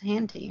 that's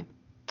handy.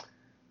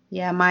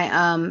 Yeah,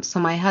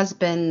 my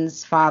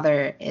husband's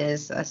father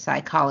is a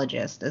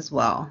psychologist as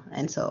well.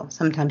 And so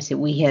sometimes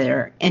we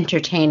hear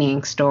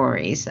entertaining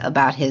stories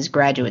about his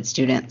graduate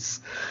students.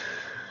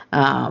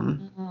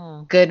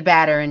 good,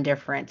 bad, or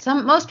indifferent.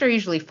 Most are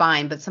usually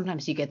fine, but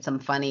sometimes you get some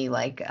funny,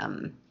 like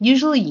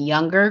usually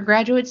younger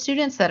graduate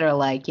students that are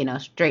like,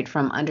 straight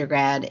from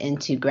undergrad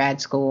into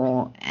grad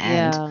school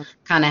and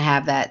kind of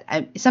have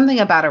that something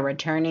about a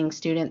returning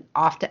student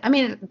often. I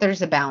mean,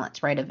 there's a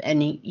balance, right?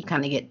 And you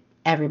kind of get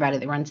everybody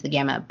that runs the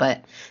gamut,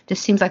 but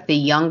just seems like the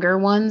younger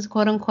ones,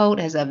 quote unquote,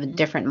 has a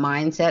different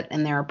mindset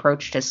in their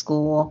approach to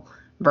school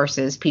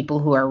versus people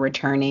who are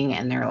returning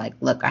and they're like,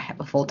 look, I have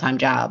a full-time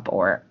job,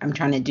 or I'm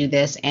trying to do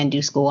this and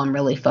do school. I'm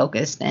really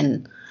focused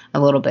and a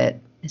little bit.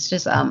 It's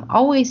just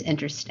always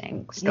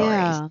interesting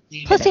stories.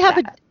 Yeah. Plus you have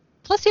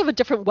a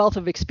different wealth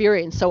of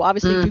experience. So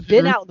obviously if you've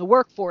been out in the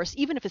workforce,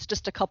 even if it's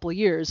just a couple of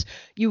years,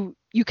 you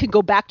can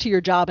go back to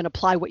your job and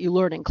apply what you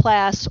learn in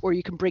class, or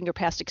you can bring your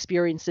past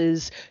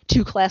experiences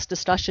to class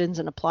discussions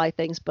and apply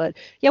things. But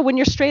yeah, when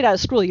you're straight out of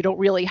school, you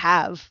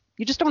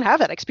just don't have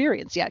that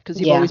experience yet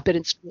because you've always been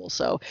in school.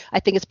 So I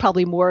think it's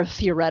probably more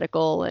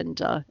theoretical and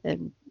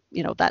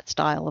that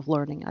style of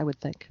learning, I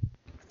would think.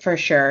 For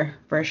sure.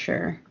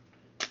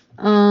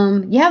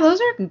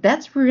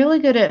 That's really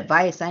good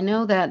advice. I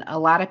know that a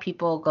lot of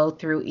people go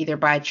through either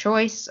by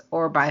choice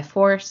or by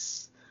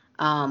force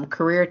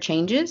career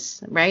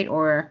changes, right?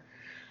 Or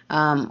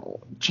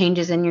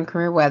changes in your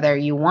career, whether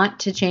you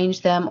want to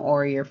change them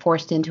or you're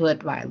forced into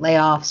it by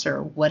layoffs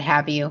or what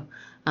have you.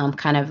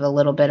 Kind of a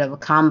little bit of a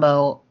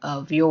combo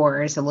of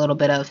yours, a little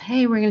bit of,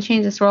 hey, we're going to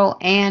change this role,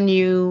 and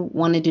you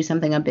want to do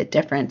something a bit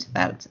different.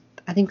 That's,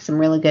 I think, some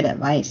really good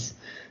advice.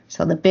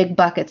 So the big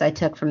buckets I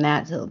took from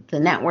that, so the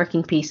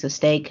networking piece, so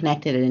stay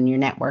connected in your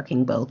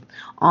networking, both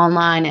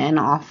online and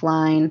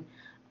offline,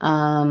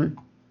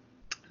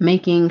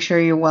 making sure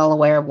you're well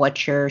aware of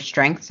what your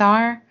strengths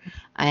are,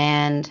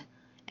 and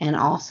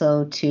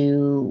also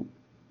to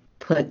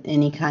put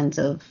any kinds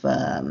of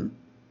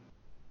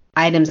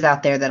items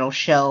out there that'll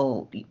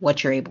show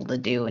what you're able to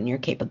do and your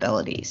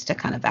capabilities to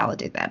kind of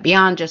validate that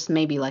beyond just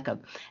maybe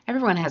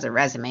everyone has a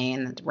resume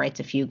and writes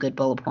a few good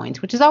bullet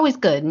points, which is always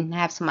good, and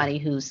have somebody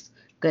who's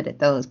good at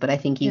those. But I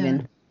think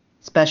even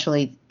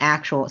especially in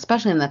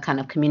the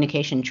kind of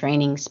communication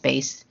training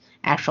space,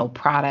 actual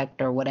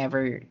product or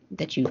whatever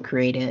that you've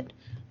created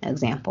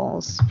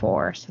examples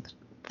for, so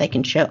they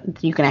can show,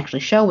 you can actually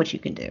show what you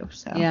can do.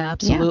 So yeah,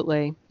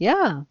 absolutely.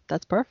 Yeah,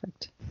 that's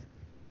perfect.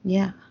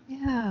 Yeah.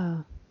 Yeah.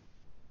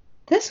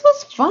 This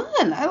was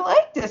fun. I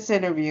like this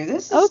interview.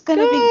 This is going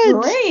to be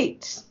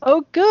great.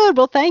 Oh, good.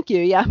 Well, thank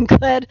you. Yeah, I'm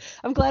glad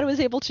I was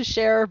able to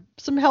share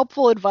some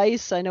helpful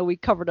advice. I know we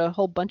covered a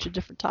whole bunch of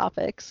different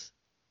topics.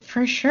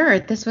 For sure.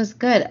 This was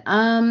good.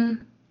 I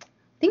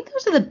think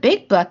those are the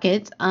big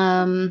buckets.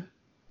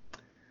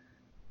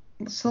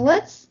 So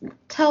let's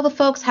tell the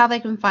folks how they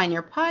can find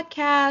your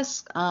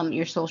podcast,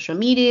 your social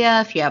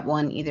media. If you have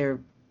one,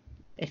 either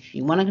if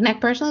you want to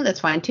connect personally, that's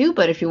fine too.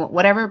 But if you want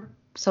whatever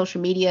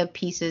social media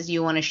pieces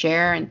you want to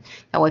share, and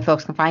that way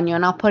folks can find you,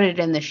 and I'll put it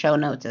in the show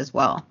notes as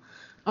well.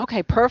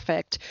 Okay,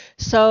 perfect.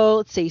 So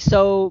let's see.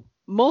 So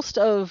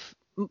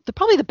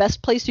probably the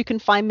best place you can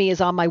find me is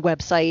on my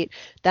website.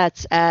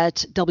 That's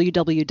at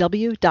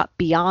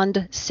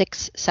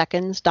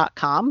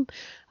www.beyond6seconds.com.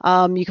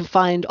 You can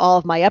find all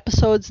of my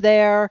episodes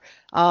there.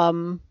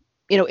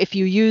 If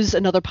you use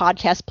another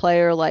podcast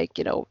player like,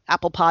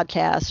 Apple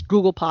Podcasts,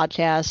 Google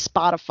Podcasts,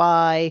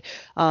 Spotify,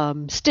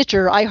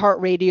 Stitcher,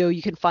 iHeartRadio,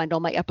 you can find all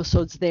my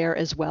episodes there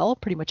as well,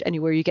 pretty much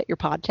anywhere you get your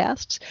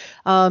podcasts.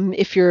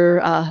 If you're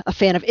a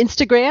fan of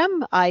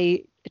Instagram,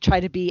 I try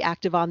to be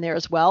active on there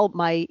as well.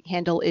 My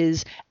handle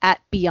is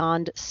at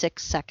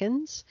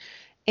Beyond6Seconds.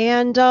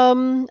 And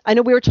I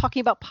know we were talking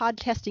about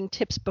podcasting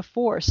tips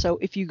before. So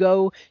if you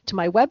go to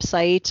my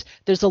website,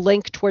 there's a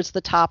link towards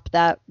the top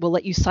that will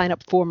let you sign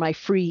up for my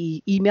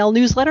free email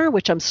newsletter,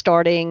 which I'm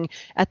starting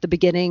at the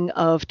beginning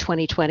of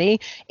 2020.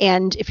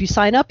 And if you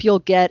sign up, you'll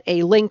get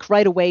a link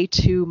right away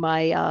to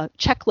my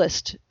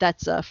checklist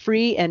that's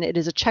free. And it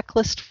is a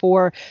checklist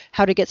for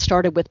how to get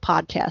started with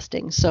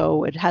podcasting.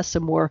 So it has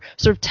some more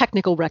sort of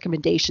technical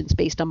recommendations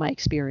based on my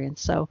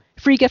experience. So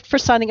free gift for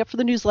signing up for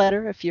the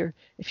newsletter if you're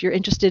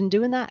interested in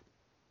doing that.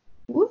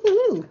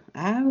 Woohoo!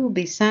 I will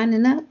be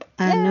signing up.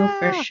 I know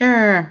for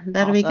sure.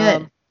 That'll be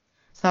good.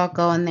 So I'll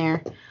go in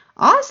there.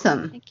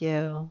 Awesome. Thank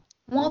you.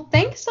 Well,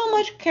 thanks so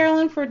much,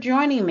 Carolyn, for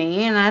joining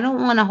me. And I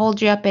don't want to hold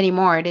you up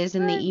anymore. It is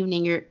in the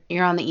evening.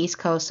 You're on the East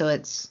Coast, so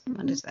it's,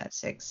 what is that,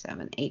 6,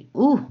 7, 8?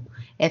 Ooh,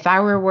 if I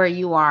were where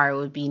you are, it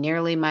would be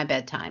nearly my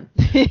bedtime.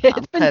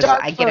 Because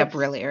I get up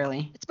really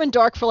early. It's been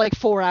dark for like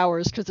 4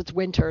 hours because it's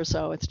winter,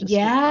 so it's just.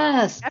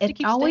 Yes,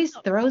 it always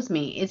throws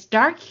me. It's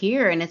dark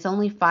here, and it's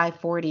only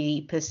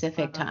 5:40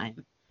 Pacific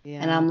time.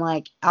 Yeah. And I'm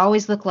like, I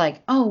always look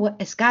like, oh,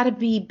 it's got to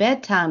be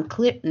bedtime.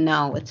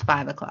 No, it's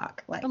 5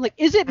 o'clock. Like, I'm like,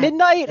 is it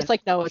midnight? It's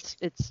like, no, it's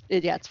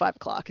 5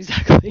 o'clock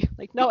exactly.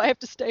 Like, no, I have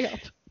to stay up.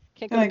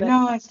 Can't go to bed.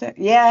 No,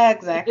 yeah,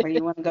 exactly.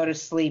 You want to go to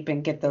sleep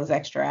and get those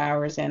extra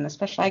hours in.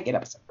 Especially I get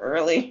up so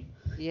early.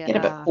 Yeah. Get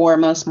up at 4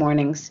 most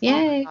mornings.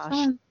 Yay,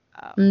 fun.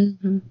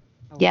 Mm-hmm.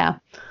 Yeah,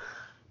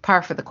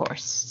 par for the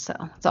course. So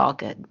it's all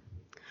good.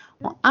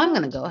 Well, I'm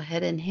gonna go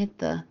ahead and hit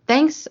the.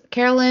 Thanks,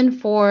 Carolyn,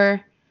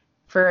 for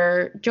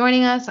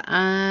joining us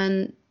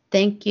on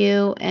Thank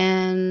you,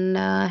 and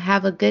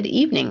have a good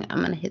evening. I'm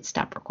going to hit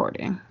stop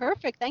recording.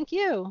 Perfect. Thank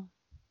you.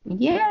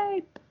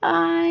 Yay.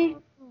 Bye.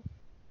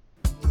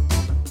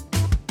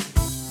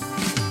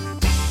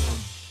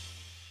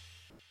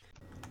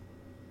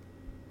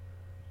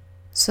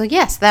 So,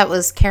 yes, that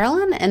was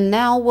Carolyn, and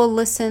now we'll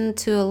listen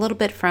to a little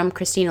bit from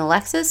Christine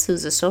Alexis,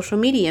 who's a social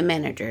media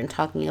manager, and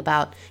talking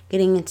about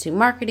getting into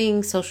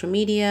marketing, social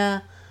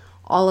media,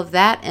 all of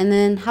that, and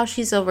then how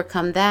she's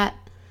overcome that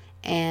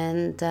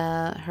and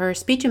her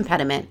speech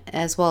impediment,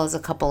 as well as a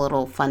couple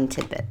little fun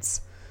tidbits.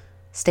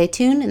 Stay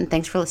tuned, and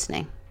thanks for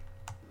listening.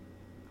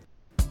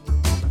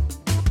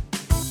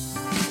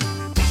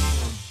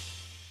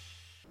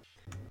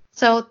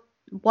 So,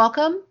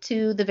 welcome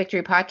to the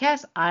Victory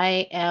Podcast.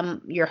 I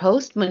am your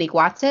host, Monique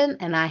Watson,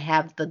 and I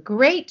have the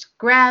great,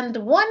 grand,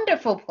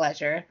 wonderful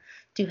pleasure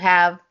to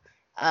have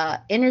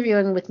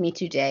interviewing with me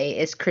today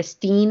is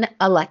Christine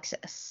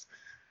Alexis.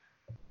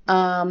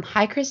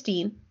 Hi,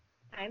 Christine.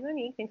 Hi,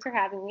 Monique. Thanks for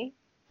having me.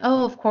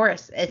 Oh, of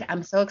course.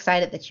 I'm so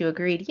excited that you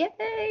agreed.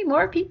 Yay,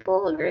 more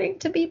people agreeing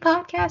to be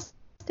podcasted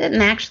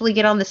and actually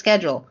get on the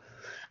schedule.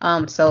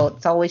 So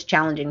it's always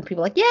challenging.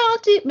 People are like, yeah,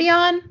 I'll be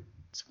on.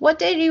 So what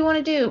day do you want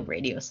to do?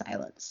 Radio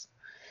silence.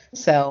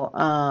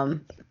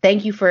 So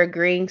thank you for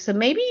agreeing. So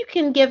maybe you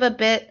can give a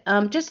bit,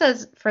 just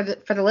as for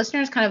the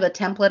listeners, kind of a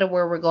template of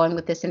where we're going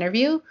with this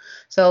interview.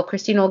 So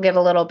Christine will give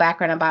a little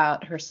background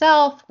about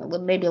herself,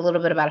 maybe a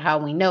little bit about how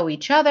we know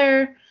each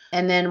other.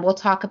 And then we'll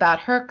talk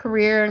about her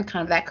career and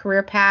kind of that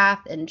career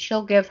path. And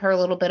she'll give her a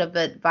little bit of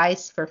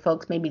advice for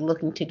folks maybe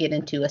looking to get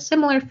into a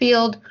similar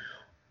field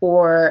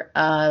or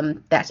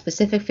that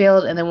specific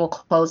field. And then we'll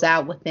close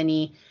out with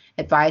any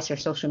advice or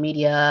social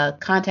media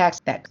contacts.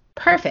 That's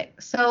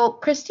perfect. So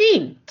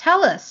Christine,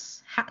 tell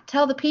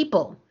the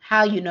people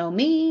how you know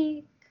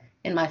me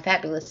and my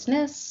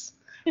fabulousness,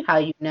 how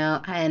you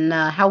know, and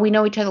how we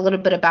know each other, a little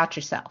bit about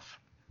yourself.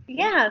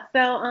 Yeah,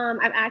 so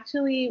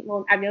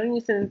I've known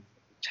you since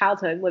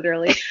childhood,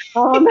 literally.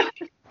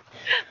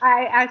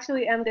 I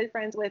actually am good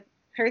friends with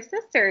her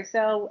sister.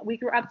 So we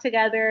grew up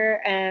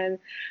together and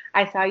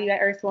I saw you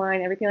at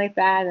Ursuline, everything like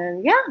that.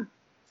 And yeah,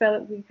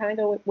 so we kind of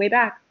go way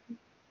back.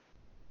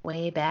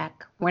 Way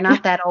back. We're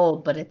not that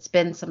old, but it's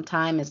been some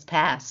time has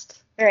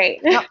passed. Right.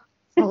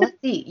 So let's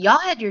see. Y'all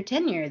had your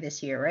 10-year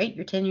this year, right?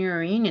 Your 10-year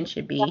reunion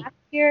should be. Last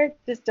year,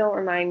 just don't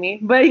remind me.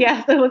 But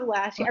yes, it was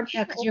last year.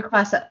 Yeah, because your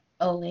class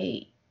of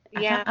 08.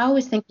 Yeah. I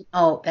always think,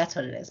 that's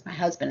what it is. My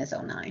husband is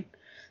 09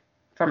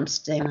 from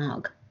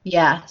Stamog.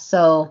 Yeah,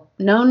 so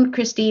known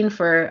Christine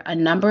for a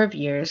number of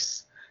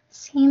years.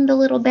 Seen the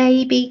little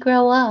baby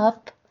grow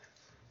up.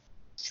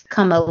 She's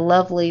become a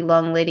lovely,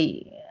 long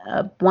lady,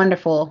 a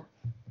wonderful,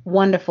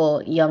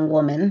 wonderful young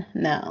woman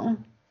now.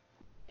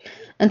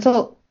 And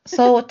so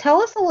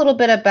tell us a little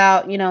bit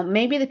about,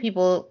 maybe the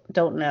people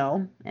don't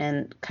know,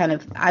 and kind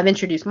of, I've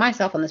introduced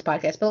myself on this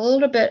podcast, but a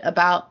little bit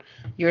about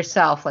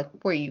yourself, like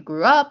where you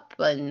grew up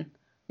and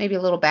maybe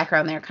a little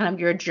background there, kind of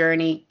your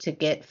journey to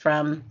get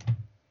from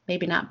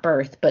maybe not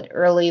birth, but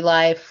early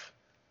life,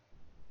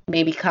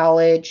 maybe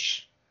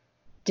college,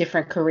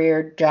 different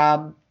career,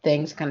 job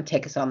things, kind of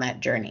take us on that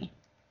journey.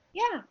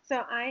 Yeah,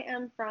 so I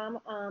am from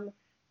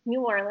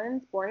New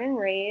Orleans, born and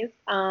raised.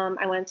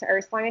 I went to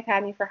Ursuline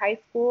Academy for high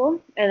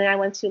school, and then I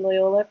went to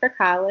Loyola for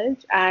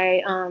college.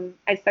 I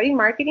studied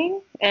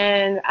marketing,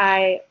 and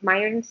I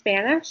minored in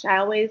Spanish. I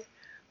always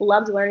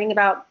loved learning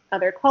about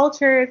other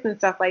cultures and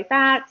stuff like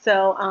that.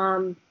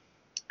 So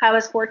I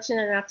was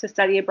fortunate enough to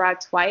study abroad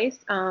twice,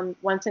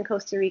 once in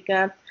Costa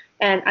Rica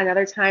and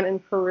another time in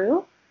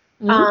Peru.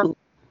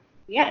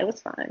 Yeah, it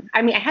was fun.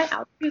 I mean, I had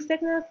altitude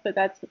sickness, but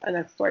that's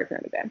another story for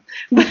another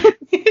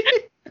day.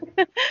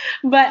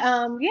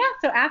 But yeah,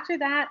 so after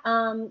that,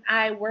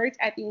 I worked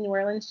at the New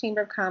Orleans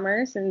Chamber of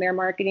Commerce in their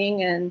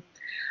marketing, and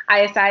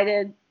I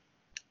decided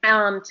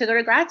to go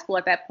to grad school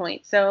at that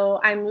point.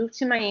 So I moved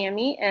to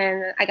Miami,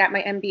 and I got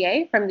my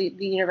MBA from the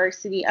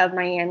University of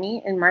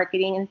Miami in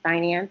marketing and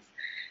finance.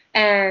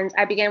 And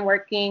I began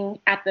working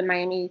at the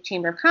Miami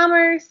Chamber of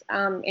Commerce,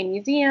 a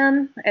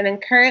museum, and then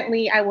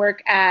currently I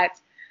work at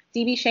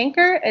DB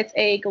Schenker. It's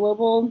a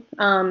global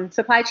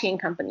supply chain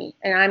company,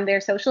 and I'm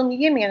their social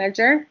media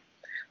manager,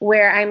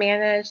 where I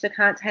manage the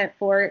content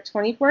for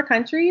 24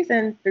 countries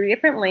and 3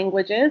 different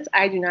languages.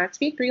 I do not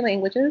speak 3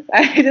 languages.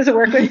 I just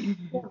work with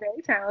people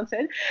very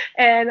talented.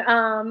 And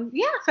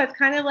yeah, so it's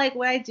kind of like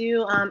what I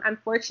do. I'm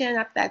fortunate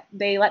enough that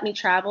they let me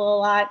travel a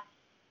lot.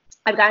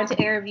 I've gotten to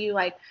interview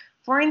like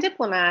foreign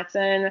diplomats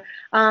and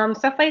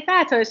stuff like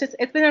that. So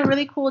it's been a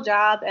really cool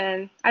job,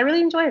 and I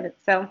really enjoyed it.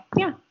 So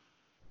yeah.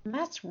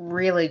 That's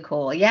really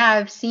cool. Yeah,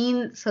 I've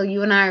seen, so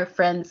you and I are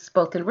friends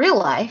both in real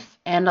life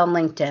and on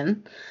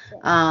LinkedIn.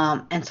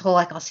 And so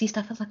like I'll see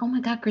stuff, I was like, oh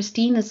my God,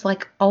 Christine is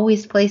like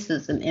always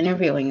places and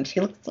interviewing, and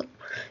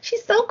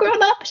she's so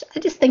grown up. I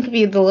just think of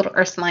you, the little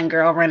Ursuline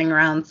girl running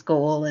around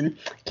school and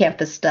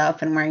campus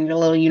stuff and wearing your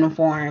little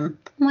uniform.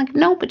 I'm like,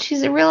 no, but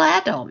she's a real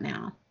adult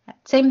now.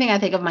 Same thing I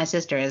think of my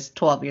sister as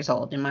 12 years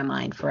old in my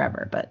mind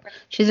forever, but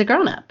she's a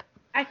grown up.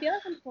 I feel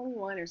like I'm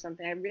 21 or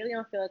something. I really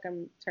don't feel like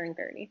I'm turning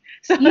 30.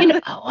 So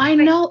I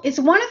know it's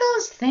one of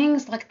those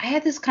things. Like I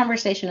had this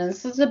conversation, and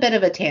this is a bit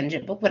of a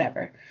tangent, but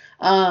whatever.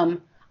 I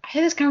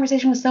had this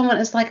conversation with someone.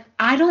 It's like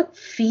I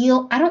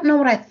don't know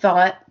what I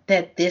thought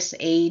that this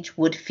age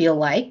would feel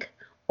like,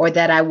 or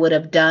that I would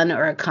have done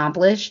or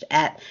accomplished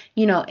at,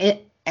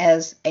 it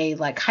as a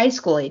like high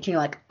school age. You're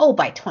like, oh,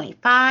 by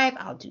 25,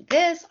 I'll do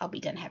this. I'll be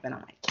done having all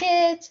my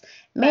kids,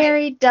 right.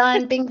 married,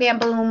 done, bing, bam,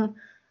 boom.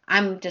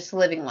 I'm just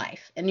living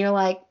life, and you're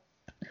like,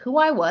 who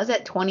I was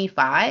at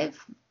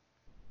 25.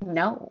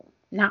 No,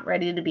 not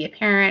ready to be a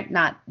parent,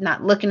 not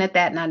looking at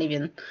that, not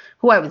even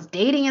who I was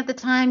dating at the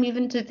time,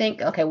 even to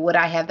think, okay, would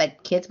I have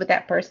that kids with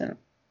that person?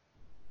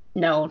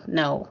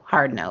 No,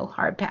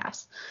 hard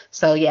pass.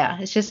 So yeah,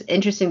 it's just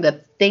interesting the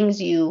things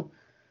you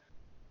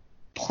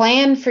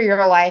plan for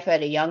your life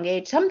at a young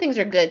age. Some things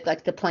are good,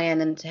 like to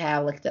plan and to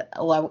have like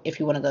if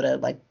you want to go to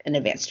like an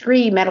advanced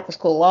degree, medical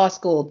school, law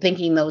school,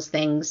 thinking those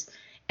things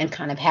and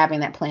kind of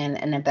having that plan.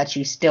 And if that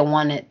you still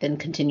want it, then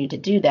continue to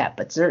do that.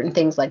 But certain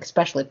things, like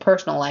especially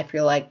personal life,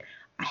 you're like,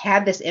 I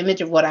had this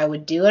image of what I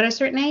would do at a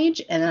certain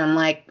age, and then I'm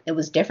like, it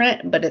was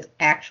different, but it's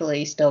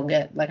actually still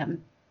good. Like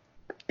I'm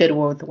good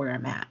with where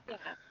I'm at. Yeah.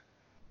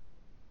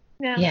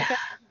 No, Yeah.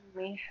 that's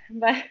me.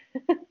 But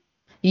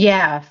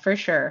Yeah, for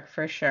sure,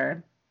 for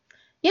sure.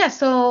 Yeah,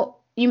 so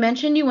you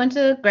mentioned you went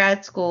to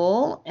grad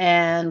school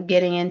and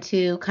getting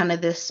into kind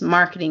of this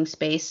marketing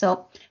space.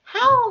 So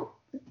how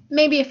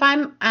maybe if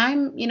I'm,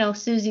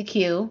 Susie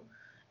Q,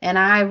 and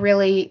I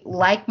really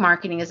like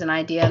marketing as an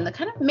idea, and the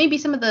kind of maybe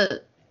some of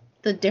the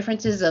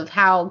differences of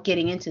how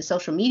getting into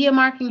social media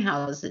marketing,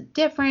 how is it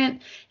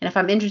different? And if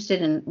I'm interested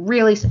in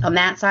really on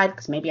that side,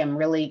 because maybe I'm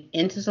really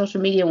into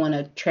social media, want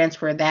to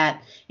transfer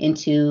that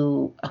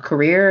into a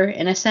career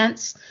in a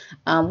sense.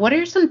 What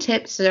are some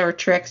tips or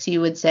tricks you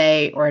would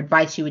say or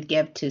advice you would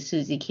give to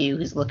Susie Q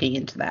who's looking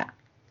into that?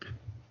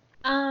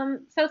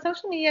 so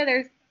social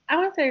media, I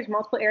want to say there's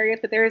multiple areas,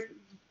 but there's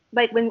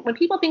like when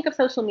people think of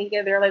social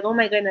media, they're like, oh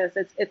my goodness,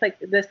 it's like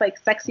this like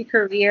sexy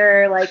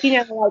career, like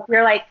like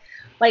you're like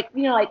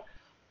like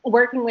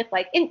working with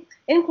like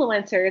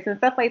influencers and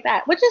stuff like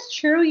that, which is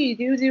true.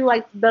 You do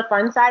like the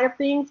fun side of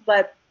things,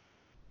 but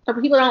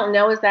what people don't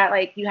know is that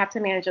like you have to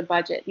manage a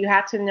budget. You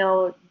have to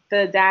know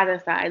the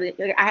data side.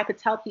 Like, I have to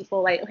tell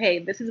people like, okay,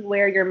 this is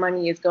where your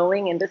money is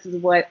going, and this is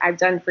what I've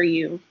done for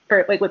you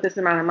for like with this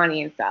amount of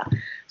money and stuff.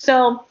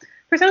 So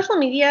for social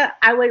media,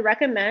 I would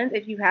recommend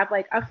if you have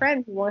like a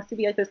friend who wants to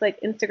be like this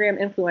like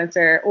Instagram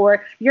influencer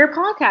or your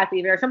podcast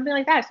even or something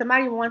like that. If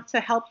somebody wants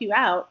to help you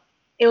out,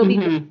 it will be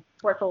good Mm-hmm.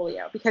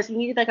 portfolio because you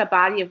need like a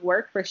body of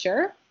work for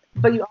sure,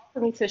 but you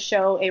also need to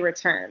show a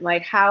return.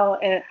 Like how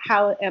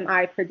am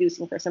I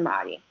producing for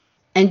somebody?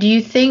 And do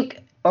you think,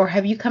 or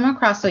have you come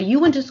across, so you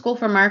went to school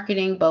for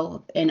marketing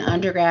both in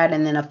undergrad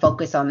and then a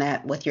focus on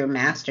that with your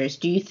master's.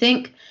 Do you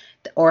think,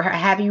 or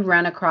have you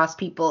run across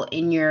people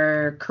in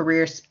your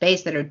career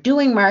space that are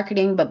doing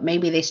marketing, but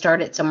maybe they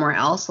started somewhere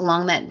else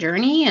along that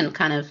journey and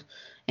kind of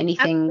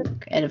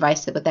anything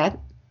advice with that?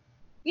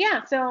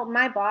 Yeah, so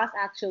my boss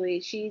actually,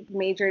 she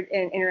majored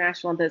in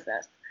international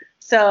business.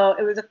 So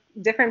it was a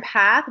different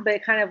path, but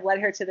it kind of led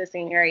her to the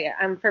same area.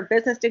 For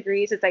business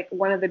degrees, it's like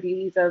one of the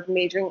beauties of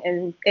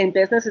majoring in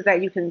business is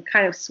that you can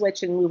kind of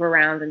switch and move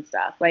around and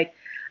stuff. Like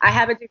I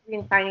have a degree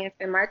in finance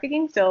and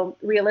marketing, so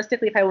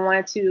realistically, if I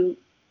wanted to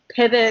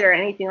pivot or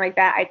anything like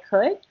that, I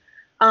could.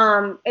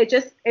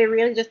 It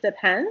really just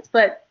depends,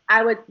 but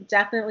I would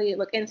definitely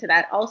look into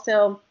that.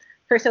 Also,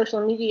 for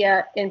social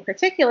media in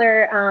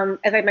particular,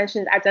 as I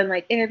mentioned, I've done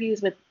like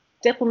interviews with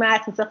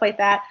diplomats and stuff like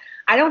that.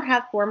 I don't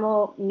have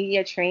formal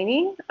media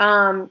training.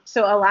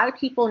 So a lot of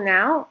people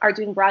now are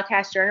doing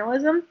broadcast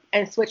journalism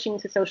and switching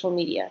to social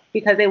media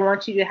because they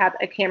want you to have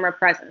a camera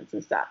presence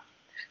and stuff.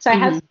 So I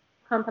Mm-hmm. have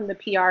come from the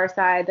PR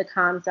side, the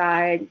comm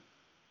side,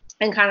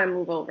 and kind of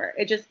move over.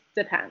 It just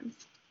depends.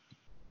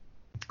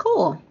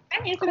 Cool.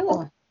 I mean,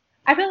 Cool.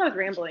 I feel like I was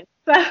rambling.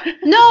 So.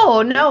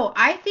 No,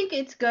 I think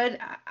it's good.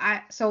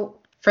 So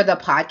for the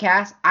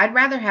podcast, I'd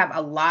rather have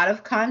a lot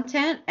of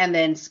content and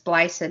then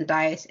splice and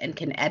dice and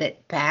can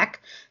edit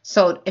back.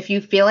 So if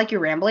you feel like you're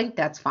rambling,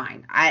 that's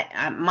fine.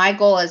 My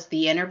goal as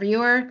the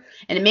interviewer,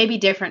 and it may be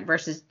different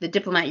versus the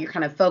diplomat, you're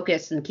kind of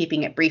focused and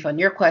keeping it brief on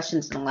your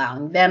questions and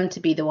allowing them to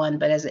be the one.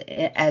 But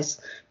as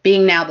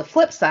being now the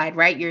flip side,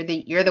 right? You're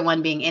the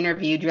one being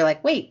interviewed. You're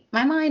like, wait,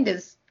 my mind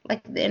is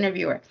like the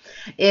interviewer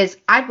is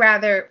I'd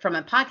rather, from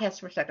a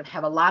podcast perspective,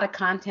 have a lot of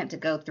content to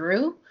go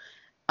through,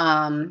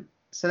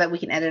 so that we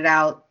can edit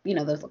out,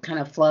 those kind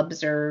of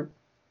flubs or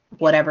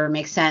whatever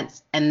makes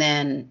sense. And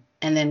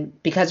then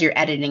because you're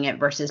editing it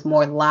versus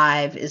more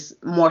live is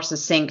more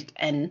succinct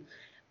and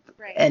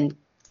Right. and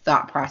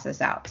thought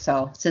process out.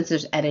 So since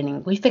there's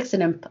editing, we fix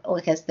it in,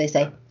 like as they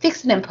say,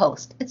 fix it in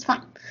post. It's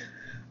fine.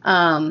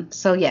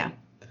 So yeah.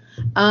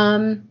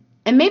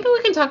 And maybe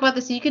we can talk about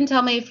this. You can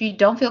tell me if you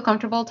don't feel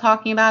comfortable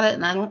talking about it.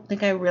 And I don't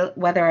think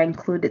whether I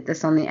included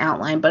this on the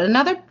outline, but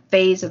another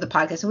phase of the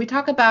podcast. So we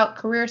talk about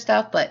career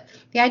stuff, but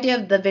the idea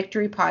of the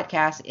Victory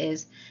podcast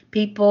is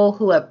people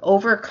who have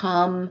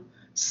overcome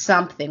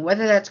something,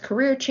 whether that's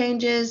career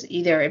changes,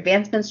 either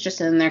advancements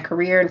just in their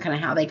career and kind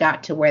of how they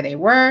got to where they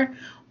were,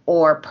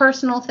 or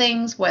personal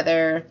things,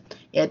 whether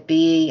it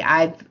be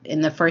I've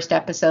in the first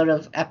half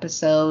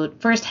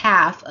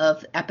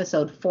of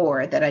episode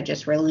 4 that I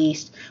just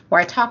released, where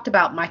I talked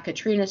about my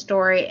Katrina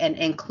story and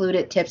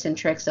included tips and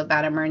tricks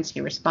about emergency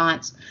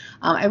response.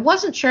 I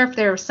wasn't sure if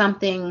there was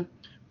something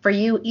for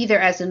you either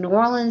as a New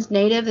Orleans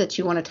native that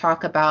you want to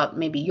talk about,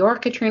 maybe your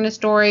Katrina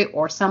story,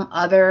 or some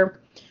other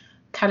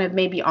kind of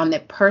maybe on the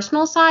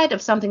personal side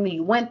of something that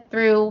you went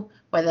through,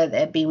 whether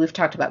that be, we've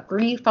talked about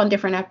grief on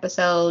different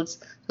episodes.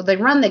 So they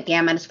run the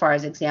gamut as far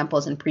as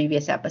examples in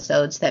previous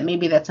episodes, that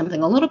maybe that's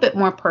something a little bit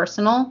more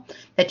personal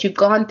that you've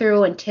gone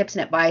through, and tips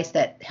and advice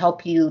that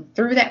help you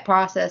through that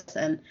process.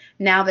 And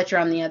now that you're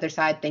on the other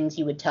side, things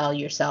you would tell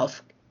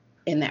yourself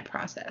in that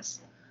process.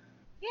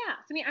 Yeah,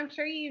 so I mean, I'm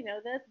sure you know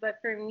this, but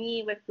for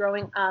me, with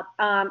growing up,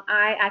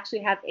 I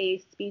actually have a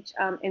speech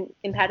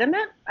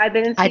impediment. I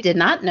did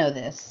not know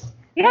this.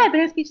 Yeah, I've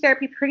been in speech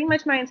therapy pretty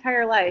much my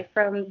entire life,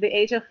 from the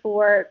age of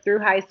 4 through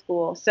high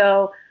school.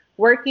 So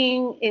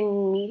working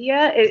in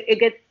media,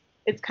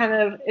 it's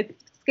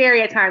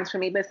scary at times for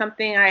me, but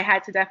something I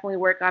had to definitely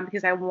work on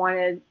because I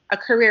wanted a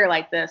career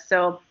like this.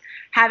 So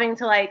having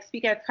to like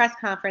speak at press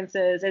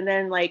conferences, and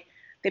then like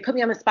they put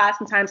me on the spot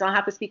sometimes, I'll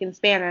have to speak in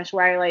Spanish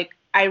where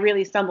I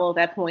really stumble at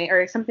that point,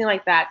 or something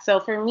like that. So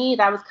for me,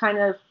 that was kind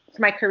of,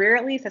 for my career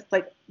at least, that's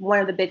like one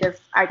of the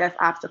biggest, I guess,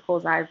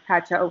 obstacles I've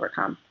had to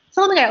overcome.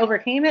 So I don't think I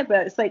overcame it,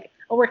 but it's like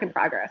a work in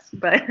progress.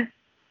 But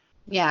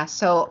yeah,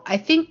 so I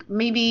think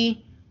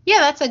maybe, yeah,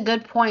 that's a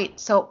good point.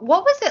 So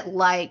what was it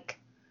like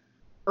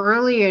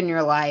earlier in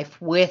your life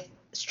with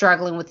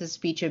struggling with the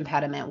speech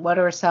impediment? What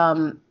are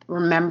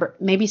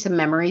maybe some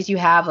memories you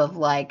have of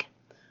like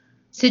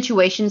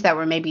situations that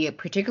were maybe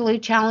particularly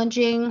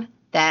challenging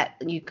that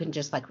you can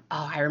just like,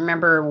 oh, I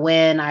remember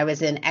when I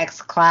was in X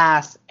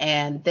class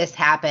and this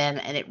happened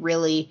and it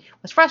really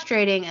was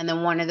frustrating. And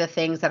then one of the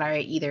things that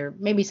either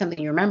maybe something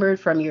you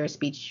remembered from your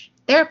speech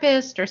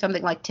therapist, or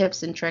something like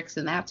tips and tricks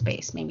in that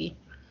space, maybe.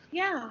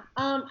 yeah,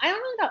 I don't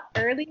know about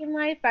early in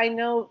life, but I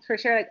know for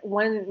sure like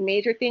one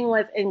major thing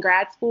was in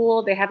grad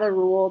school, they have a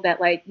rule that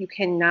like you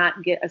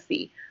cannot get a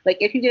C. Like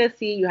if you get a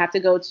C, you have to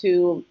go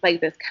to like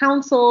this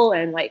council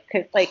and what's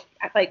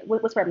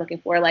what I'm looking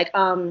for? It's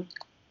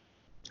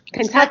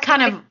like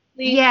kind of,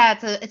 yeah,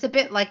 it's a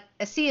bit like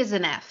a C is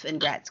an F in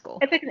grad school.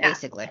 It's like an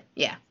basically. F.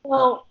 Yeah.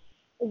 Well,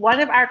 one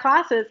of our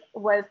classes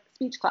was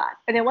speech class,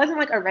 and it wasn't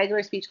like a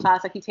regular speech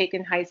class like you take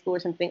in high school or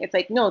something. It's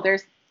like, no,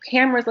 there's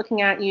cameras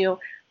looking at you.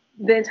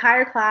 The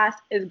entire class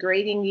is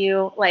grading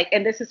you,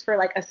 and this is for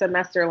like a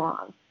semester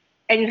long.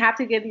 And you have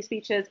to give these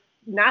speeches,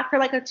 not for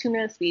like a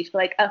 2-minute speech, but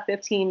like a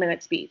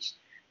 15-minute speech,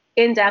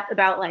 in depth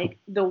about like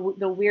the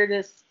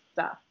weirdest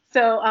stuff.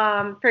 So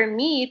for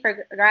me,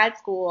 for grad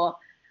school,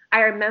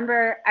 I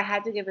remember I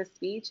had to give a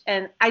speech,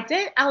 and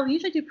I'll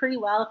usually do pretty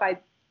well if I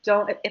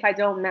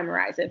don't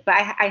memorize it. But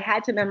I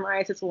had to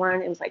memorize this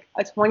one. It was like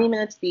a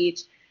 20-minute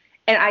speech,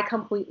 and I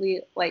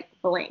completely like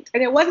blanked.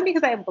 And it wasn't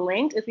because I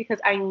blinked, it's because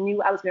I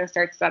knew I was going to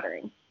start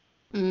stuttering.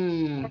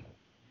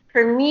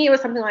 For me, it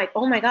was something like,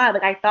 oh my God,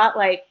 like I thought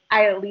like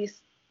I at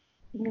least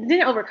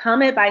didn't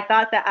overcome it, but I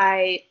thought that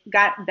I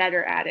got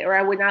better at it, or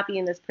I would not be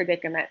in this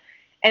predicament.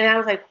 And I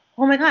was like,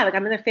 oh my God, like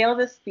I'm going to fail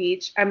this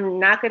speech. I'm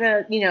not going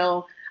to, I'm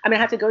going to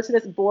have to go to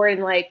this board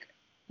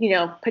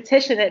and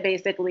petition it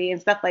basically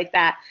and stuff like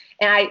that.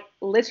 And I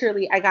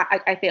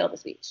failed the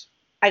speech.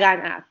 I got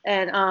an F.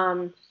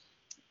 And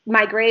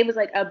my grade was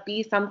like a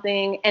B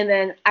something. And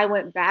then I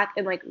went back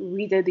and like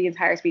redid the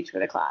entire speech for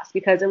the class,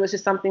 because it was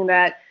just something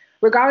that,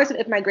 regardless of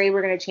if my grade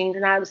were going to change or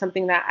not, it was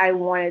something that I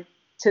wanted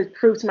to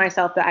prove to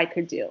myself that I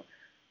could do.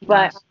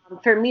 But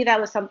for me,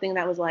 that was something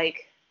that was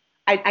like,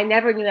 I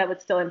never knew that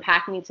would still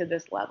impact me to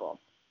this level.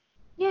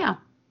 Yeah.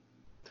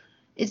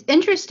 It's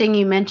interesting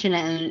you mentioned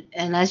it,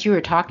 and as you were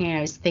talking,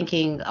 I was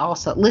thinking,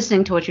 also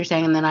listening to what you're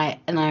saying, and then I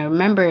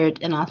remembered,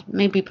 and I'll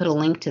maybe put a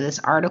link to this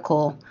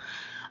article.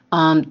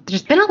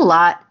 There's been a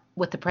lot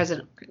with the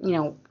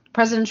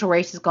presidential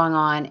races going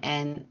on,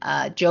 and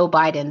Joe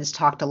Biden has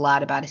talked a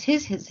lot about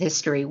his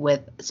history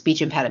with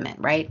speech impediment,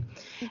 right?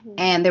 Mm-hmm.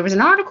 And there was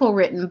an article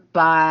written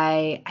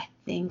by, I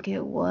think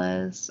it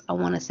was, I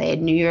want to say, a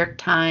New York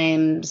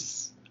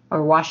Times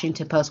or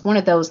Washington Post, one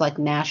of those like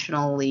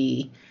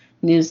nationally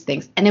news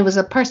things. And it was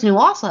a person who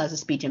also has a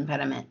speech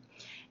impediment.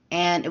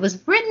 And it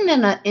was written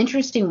in an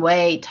interesting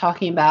way,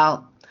 talking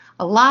about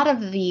a lot of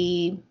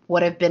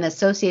what have been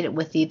associated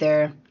with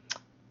either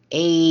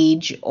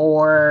age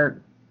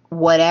or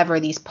whatever,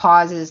 these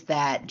pauses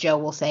that Joe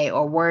will say,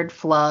 or word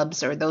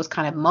flubs, or those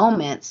kind of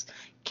moments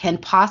can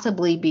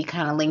possibly be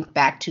kind of linked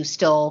back to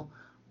still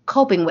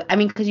coping with,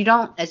 because you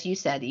don't, as you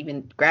said,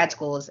 even grad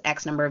school is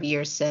X number of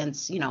years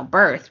since,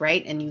 birth,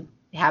 right? And you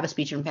have a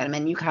speech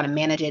impediment, you kind of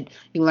manage it.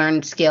 You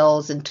learn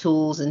skills and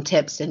tools and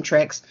tips and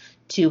tricks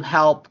to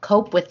help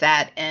cope with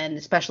that. And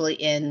especially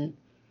in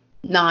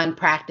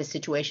non-practice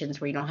situations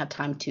where you don't have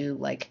time to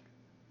like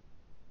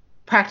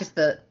practice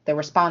the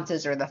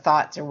responses or the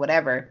thoughts or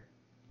whatever.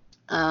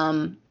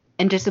 And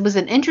just, it was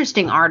an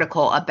interesting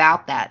article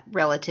about that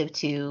relative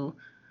to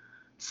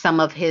some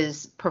of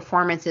his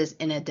performances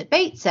in a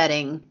debate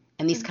setting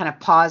and these kind of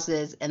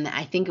pauses. And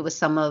I think it was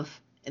some of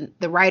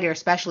the writer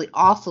especially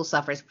also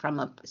suffers from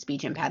a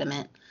speech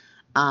impediment,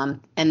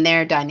 and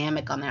their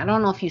dynamic on that. I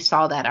don't know if you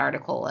saw that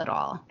article at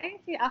all. I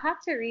see. I'll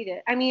have to read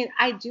it. I mean,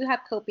 I do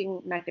have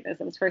coping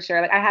mechanisms for sure.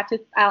 Like I have to,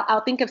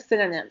 I'll think of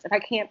synonyms. If I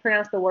can't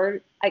pronounce the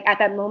word, like at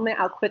that moment,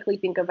 I'll quickly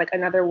think of like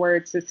another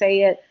word to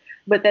say it.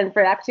 But then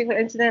for that particular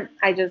incident,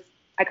 I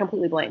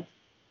completely blank.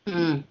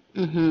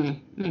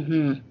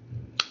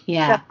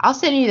 Yeah, So, I'll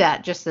send you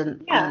that just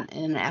in yeah.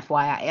 an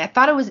FYI. I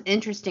thought it was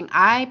interesting.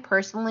 I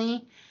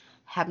personally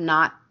have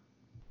not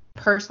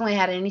personally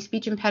had any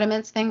speech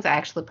impediments things. I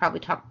actually probably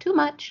talk too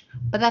much,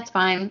 but that's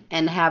fine,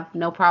 and have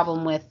no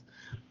problem with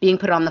being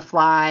put on the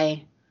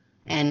fly.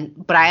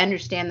 But I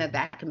understand that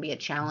that can be a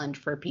challenge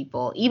for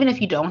people, even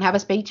if you don't have a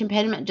speech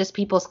impediment. Just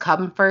people's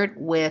comfort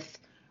with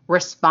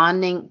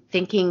responding,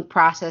 thinking,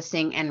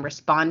 processing, and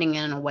responding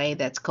in a way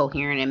that's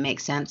coherent and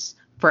makes sense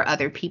for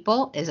other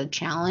people is a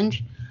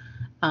challenge.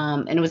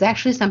 And it was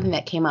actually something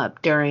that came up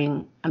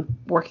I'm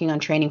working on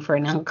training for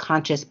an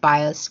unconscious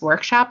bias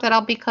workshop that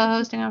I'll be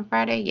co-hosting on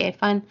Friday. Yay,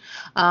 fun.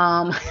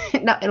 No,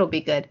 it'll be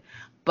good.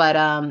 But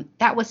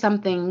that was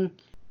something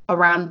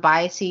around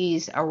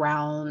biases,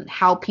 around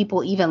how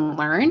people even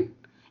learn.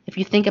 If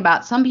you think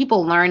about, some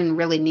people learn and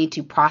really need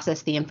to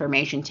process the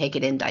information, take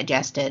it in,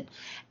 digest it.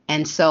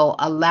 And so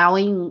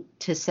allowing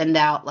to send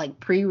out like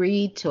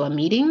pre-read to a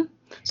meeting.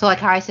 So like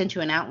how I sent you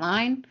an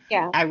outline,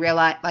 Yeah. I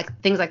realized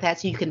like things like that.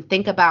 So you can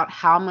think about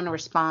how I'm going to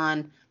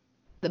respond,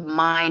 the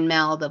mind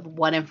meld of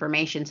what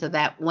information, so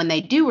that when they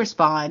do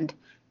respond,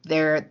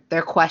 their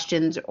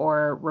questions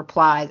or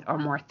replies are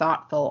more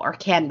thoughtful, or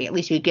can be. At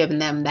least you've given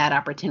them that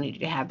opportunity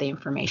to have the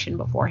information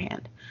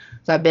beforehand.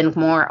 So I've been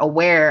more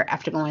aware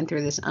after going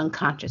through this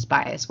unconscious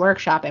bias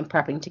workshop and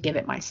prepping to give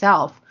it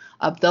myself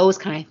of those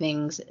kind of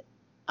things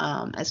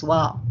as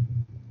well.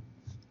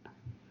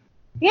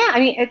 Yeah, I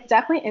mean, it's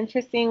definitely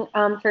interesting.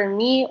 For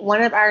me,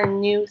 one of our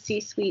new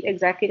C-suite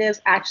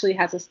executives actually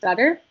has a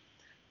stutter.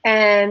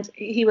 And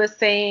he was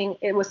saying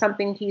it was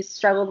something he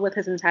struggled with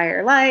his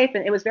entire life.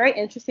 And it was very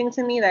interesting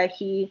to me that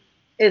he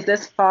is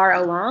this far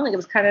along. Like, it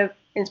was kind of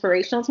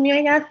inspirational to me,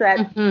 I guess,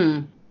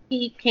 that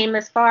he came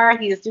this far.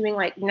 He is doing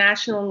like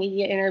national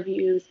media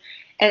interviews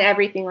and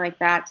everything like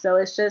that. So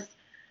it's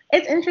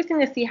interesting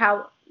to see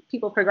how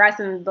people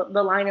progress in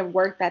the line of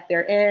work that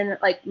they're in.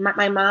 Like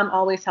my mom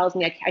always tells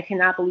me, I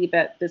cannot believe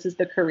that this is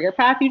the career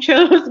path you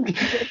chose.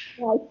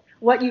 Like,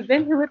 what you've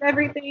been through with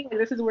everything, like,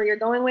 this is where you're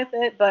going with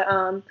it. But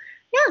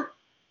yeah.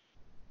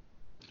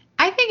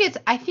 I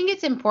think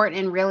it's important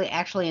and really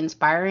actually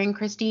inspiring,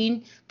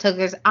 Christine,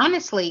 because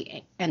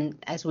honestly, and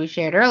as we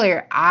shared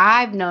earlier,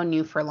 I've known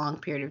you for a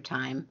long period of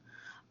time.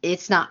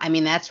 It's not, I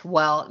mean, that's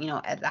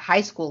at the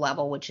high school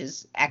level, which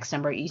is X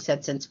number, you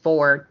said since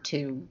 4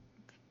 to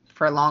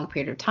for a long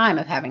period of time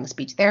of having a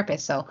speech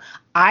therapist. So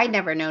I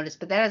never noticed,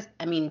 but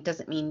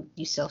doesn't mean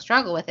you still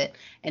struggle with it.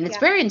 And it's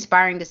very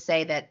inspiring to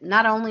say that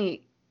not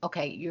only,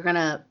 okay, you're going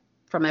to,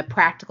 from a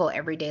practical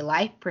everyday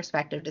life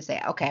perspective, to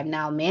say, okay, I've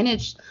now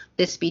managed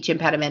this speech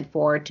impediment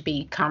to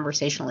be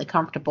conversationally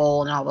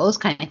comfortable and all those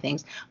kind of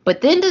things, but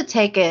then to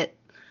take it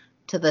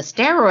to the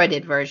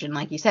steroided version,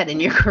 like you said,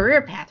 in your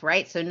career path,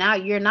 right? So now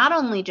you're not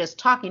only just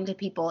talking to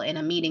people in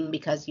a meeting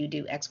because you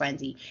do X, Y, and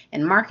Z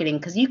in marketing,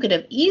 because you could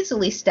have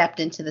easily stepped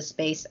into the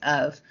space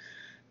of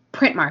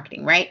print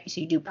marketing, right?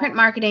 So you do print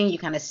marketing, you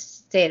kind of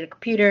stay at a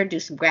computer, do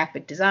some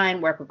graphic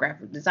design, work with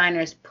graphic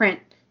designers, print,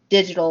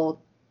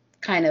 digital,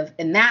 kind of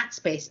in that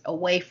space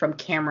away from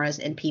cameras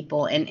and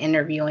people and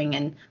interviewing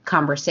and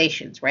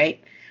conversations,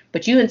 right?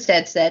 But you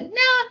instead said,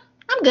 nah,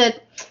 I'm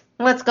good.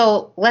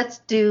 Let's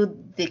do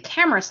the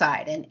camera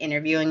side and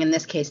interviewing. In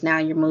this case, now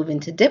you're moving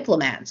to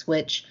diplomats,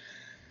 which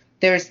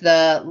there's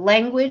the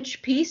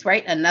language piece,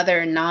 right?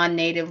 Another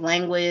non-native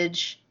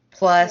language,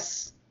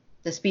 plus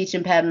the speech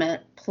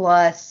impediment,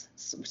 plus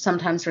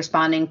sometimes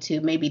responding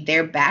to maybe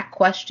their back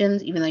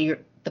questions, even though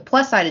the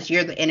plus side is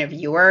you're the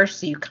interviewer,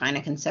 so you kind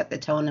of can set the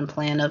tone and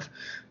plan of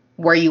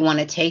where you want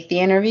to take the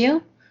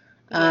interview.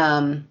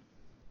 But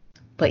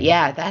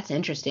yeah, that's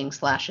interesting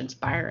 /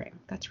 inspiring.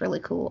 That's really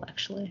cool,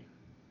 actually.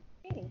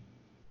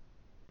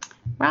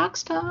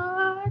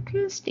 Rockstar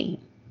Christine.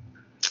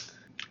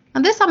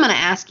 Now this I'm going to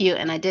ask you,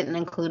 and I didn't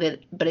include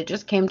it, but it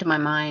just came to my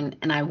mind,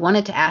 and I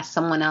wanted to ask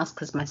someone else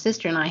because my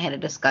sister and I had a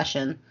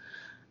discussion.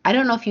 I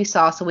don't know if you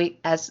saw, so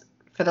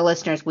for the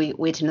listeners, we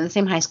attended the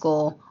same high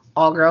school,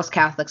 all girls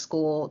Catholic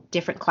school,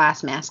 different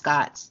class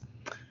mascots.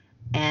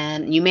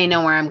 And you may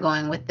know where I'm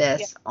going with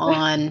this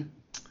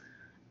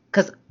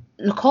because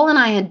Nicole and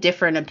I had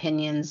different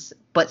opinions,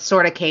 but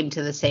sort of came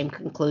to the same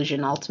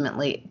conclusion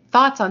ultimately.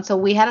 Thoughts on, so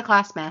we had a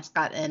class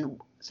mascot, and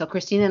so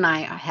Christine and I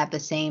had the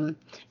same,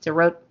 it's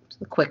a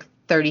quick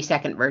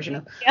 30-second version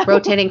of Yeah.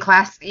 rotating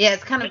class. Yeah,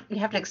 it's kind of, you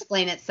have to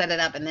explain it, set it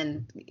up, and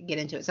then get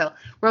into it. So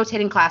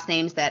rotating class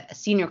names, that a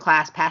senior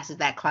class passes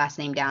that class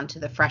name down to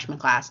the freshman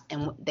class,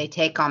 and they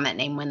take on that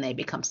name when they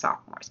become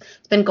sophomores.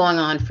 It's been going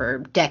on for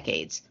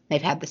decades.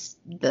 They've had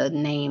the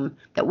name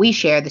that we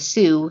share, the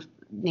Sioux,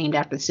 named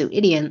after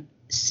the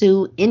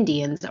Sioux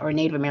Indians or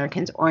Native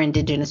Americans or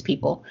indigenous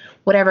people,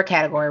 whatever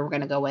category we're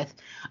going to go with,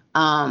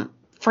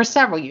 for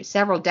several years,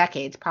 several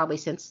decades, probably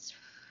since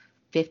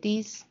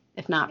 50s,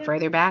 if not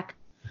further back.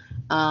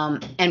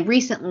 And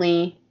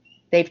recently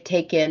they've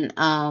taken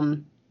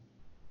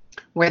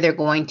where they're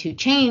going to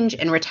change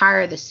and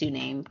retire the Sioux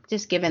name,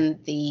 just given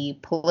the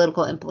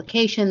political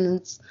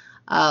implications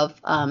of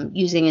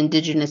using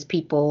indigenous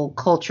people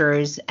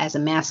cultures as a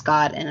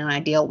mascot and an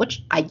ideal,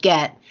 which I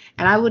get.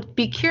 And I would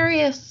be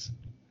curious,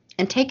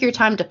 and take your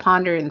time to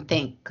ponder and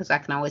think, because I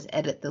can always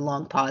edit the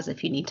long pause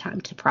if you need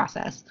time to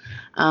process,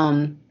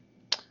 on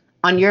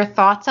your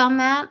thoughts on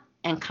that.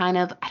 And kind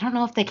of, I don't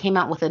know if they came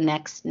out with a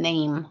next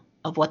name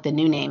of what the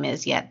new name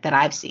is yet that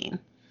I've seen.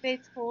 They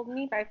told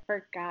me, but I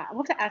forgot. I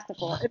want to ask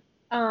Nicole.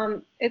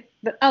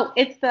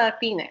 It's the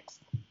Phoenix.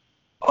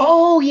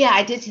 Oh yeah,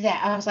 I did see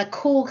that. I was like,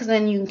 cool, because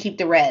then you can keep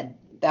the red.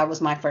 That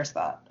was my first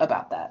thought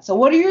about that. So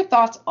what are your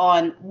thoughts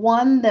on,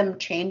 one, them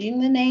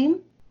changing the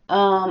name,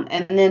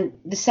 and then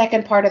the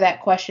second part of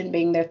that question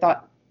being their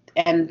thought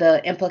and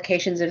the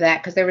implications of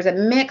that? Because there was a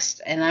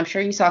mixed, and I'm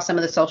sure you saw some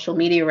of the social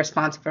media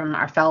response from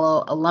our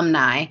fellow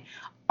alumni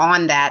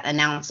on that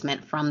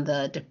announcement from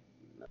the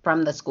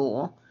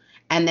school.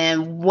 And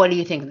then what do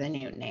you think the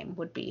new name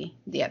would be,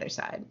 the other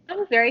side? I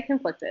was very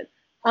conflicted.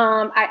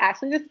 I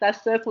actually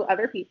discussed this with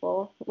other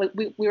people.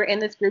 We were in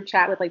this group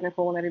chat with like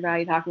Nicole and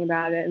everybody talking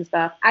about it and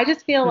stuff. I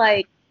just feel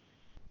like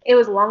it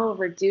was long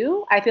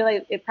overdue. I feel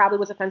like it probably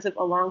was offensive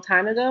a long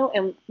time ago.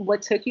 And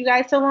what took you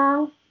guys so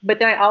long? But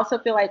then I also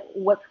feel like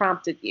what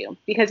prompted you?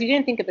 Because you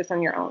didn't think of this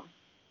on your own.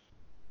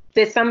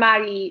 Did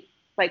somebody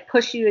like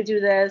push you to do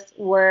this?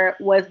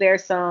 Was there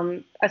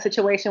a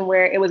situation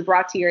where it was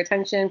brought to your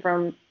attention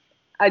from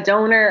a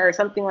donor or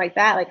something like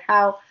that? Like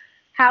how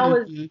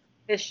was the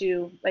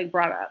issue like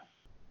brought up?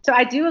 So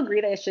I do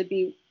agree that it should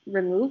be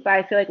removed, but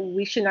I feel like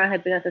we should not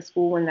have been at the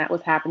school when that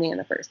was happening in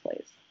the first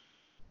place.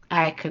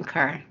 I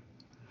concur.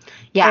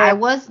 Yeah, and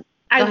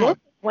I will.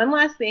 One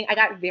last thing. I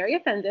got very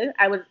offended.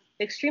 I was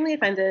extremely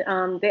offended.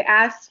 They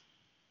asked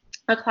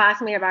a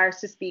classmate of ours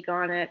to speak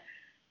on it,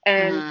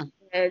 and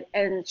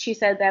she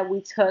said that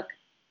we took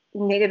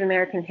Native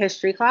American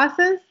history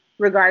classes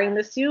regarding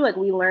the Sioux. Like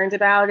we learned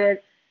about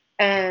it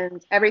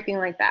and everything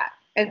like that.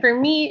 And for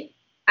me,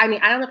 I mean,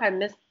 I don't know if I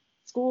missed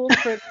school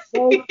for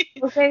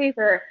those days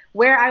or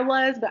where I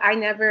was, but I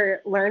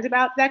never learned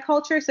about that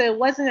culture. So it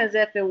wasn't as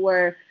if it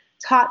were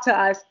taught to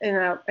us in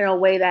a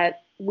way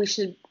that we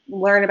should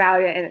learn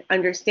about it and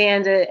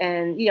understand it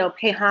and,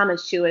 pay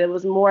homage to it. It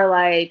was more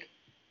like,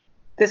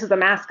 this is a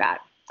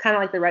mascot, kind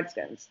of like the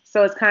Redskins.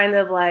 So it's kind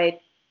of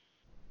like,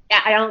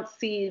 I don't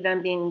see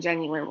them being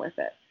genuine with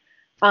it.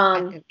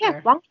 Long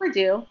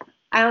overdue.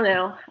 I don't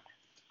know.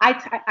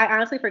 I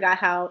honestly forgot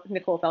how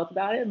Nicole felt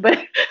about it,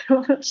 but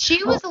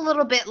she was a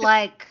little bit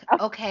like,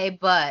 okay,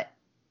 but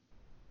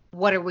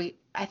what are we?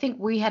 I think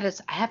we had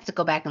I have to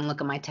go back and look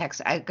at my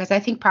text, because I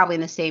think probably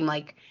in the same,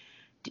 like,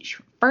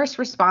 first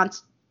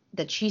response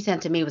that she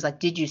sent to me was like,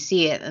 did you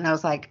see it? And I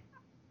was like,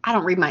 I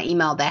don't read my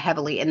email that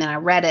heavily. And then I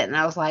read it and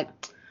I was like,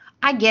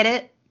 I get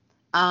it.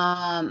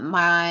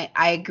 I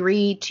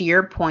agree to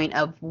your point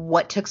of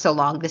what took so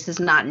long. This is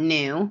not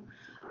new.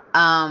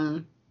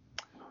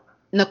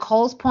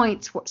 Nicole's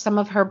points, some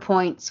of her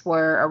points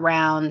were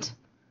around,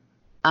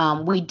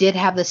 we did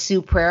have the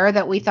Sioux prayer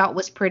that we thought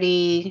was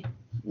pretty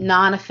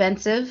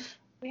non-offensive,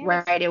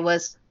 right? There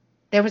was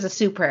a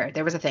Sioux prayer.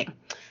 There was a thing.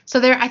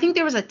 So I think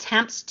there was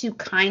attempts to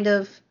kind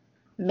of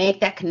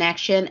make that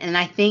connection. And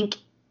I think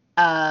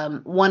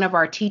one of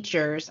our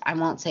teachers, I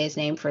won't say his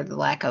name for the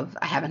lack of,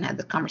 I haven't had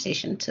the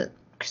conversation to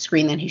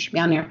screen that he should be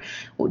on here,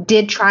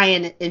 did try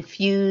and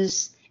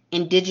infuse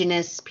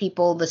indigenous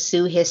people, the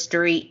Sioux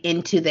history,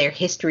 into their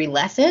history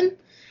lesson.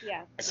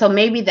 Yeah. So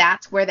maybe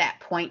that's where that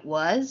point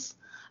was.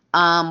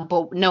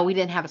 But no, we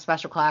didn't have a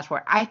special class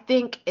where I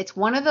think it's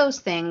one of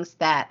those things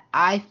that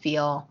I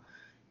feel,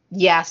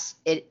 yes,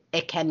 it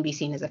can be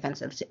seen as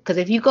offensive. Because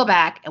if you go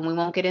back, and we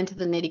won't get into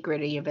the nitty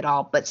gritty of it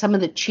all, but some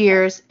of the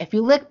cheers, if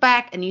you look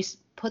back and you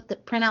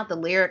print out the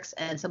lyrics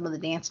and some of the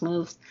dance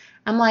moves,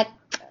 I'm like,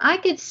 I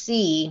could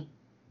see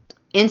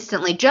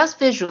instantly, just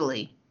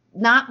visually,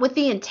 not with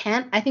the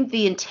intent. I think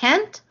the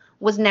intent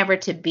was never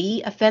to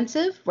be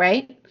offensive,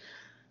 right?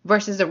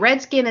 Versus the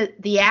Redskin,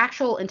 the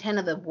actual intent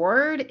of the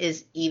word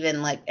is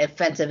even like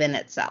offensive in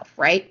itself,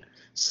 right?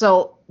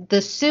 So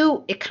the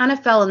Sioux, it kind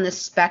of fell in this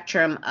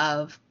spectrum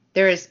of,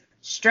 there is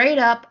straight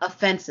up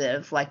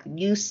offensive, like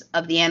use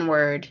of the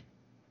N-word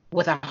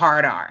with a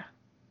hard R.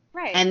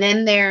 Right. And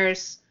then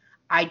there's,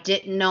 I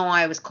didn't know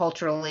I was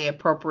culturally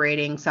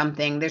appropriating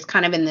something. There's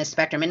kind of in this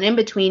spectrum. And in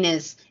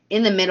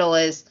the middle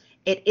is,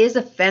 it is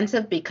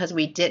offensive because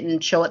we didn't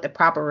show it the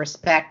proper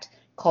respect,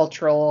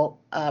 cultural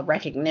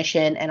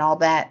recognition, and all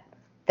that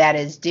that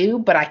is due,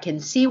 but I can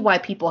see why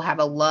people have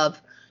a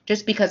love,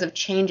 just because of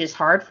change is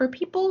hard for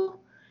people,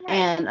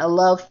 and a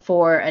love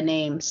for a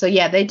name. So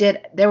yeah, they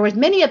did. There was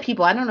many of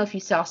people. I don't know if you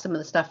saw some of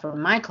the stuff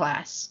from my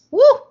class.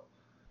 Woo!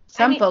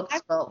 Some folks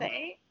felt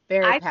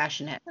very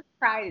passionate. I took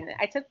pride in it.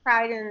 I took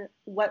pride in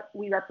what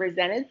we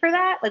represented for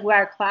that, like what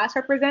our class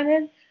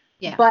represented.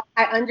 Yeah. But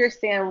I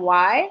understand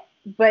why.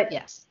 But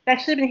yes, that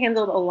should have been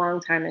handled a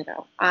long time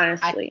ago,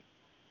 honestly.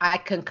 I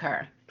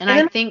concur. And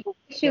I think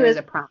there is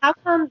a problem. How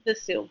come the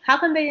Sioux? How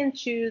come they didn't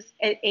choose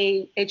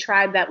a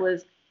tribe that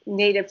was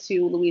native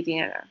to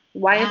Louisiana?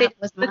 Why didn't they? That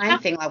was my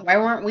thing. Like, why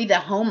weren't we the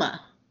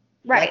Homa?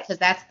 Right. Because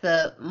that's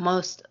the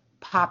most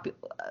popular,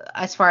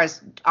 as far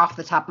as off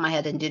the top of my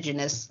head,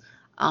 indigenous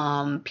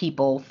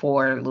people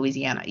for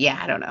Louisiana. Yeah,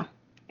 I don't know.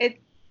 It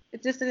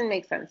just didn't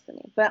make sense to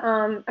me. But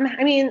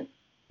I mean,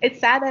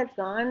 it's sad that it's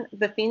gone.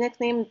 The Phoenix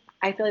name,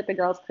 I feel like the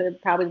girls could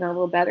have probably done a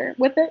little better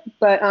with it.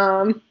 But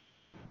I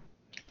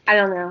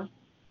don't know.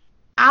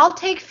 I'll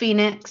take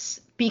Phoenix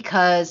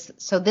because,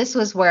 so this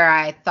was where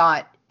I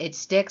thought it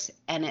sticks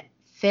and it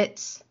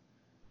fits,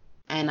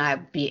 and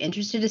I'd be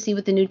interested to see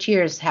what the new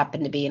cheers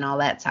happen to be and all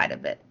that side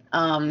of it.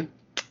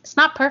 It's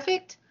not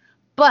perfect,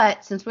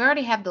 but since we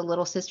already have the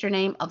little sister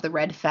name of the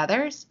Red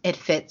Feathers, it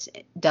fits,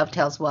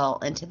 dovetails well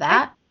into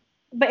that.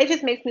 But it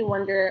just makes me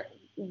wonder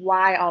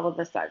why all of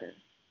a sudden.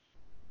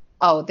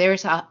 Oh,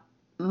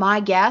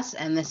 my guess,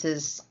 and this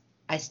is,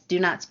 I do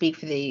not speak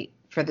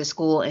for the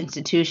school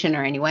institution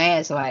or any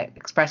way, so I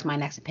express my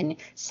next opinion.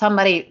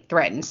 Somebody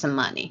threatened some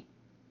money.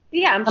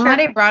 Yeah, I'm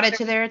Somebody sure. brought it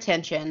to their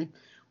attention,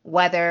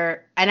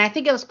 and I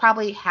think it was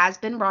probably has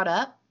been brought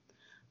up,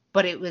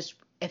 but it was,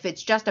 if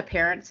it's just a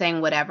parent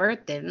saying whatever,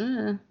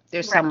 then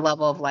there's some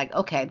level of like,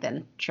 okay,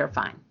 then sure,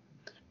 fine.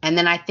 And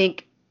then I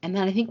think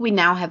we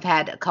now have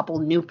had a couple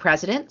new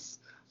presidents,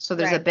 so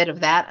there's a bit of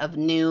that, of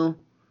new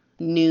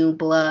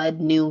blood,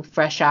 new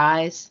fresh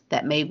eyes,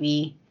 that may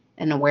be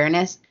an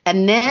awareness.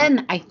 And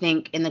then I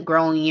think in the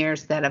growing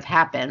years that have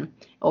happened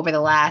over the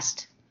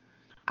last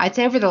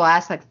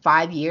like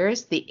 5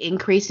 years, the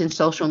increase in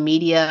social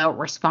media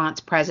response,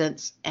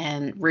 presence,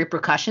 and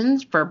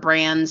repercussions for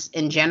brands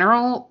in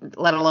general,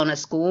 let alone a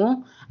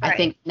school, I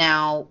think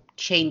now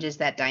changes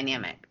that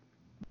dynamic.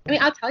 I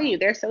mean, I'll tell you,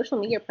 their social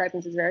media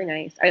presence is very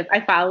nice.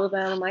 I follow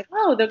them. I'm like,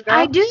 oh, the girls.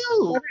 I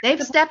do.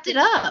 They've stepped it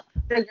up.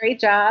 Did a great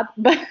job.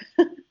 But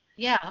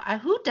yeah,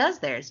 who does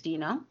theirs? Do you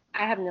know?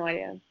 I have no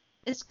idea.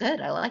 It's good.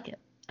 I like it.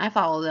 I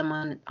follow them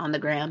on the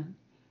gram.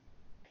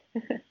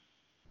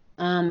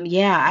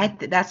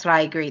 That's what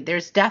I agree.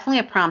 There's definitely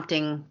a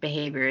prompting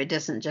behavior. It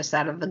doesn't just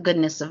out of the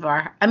goodness of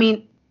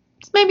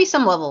maybe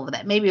some level of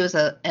that. Maybe it was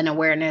an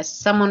awareness.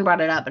 Someone brought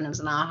it up and it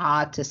was an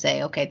aha to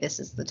say, okay, this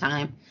is the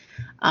time.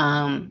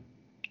 And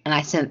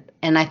I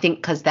think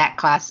because that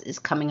class is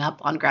coming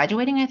up on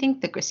graduating, I think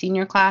the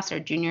senior class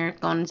or junior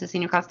going into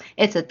senior class,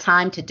 it's a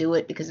time to do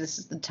it because this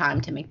is the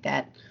time to make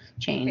that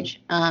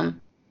change.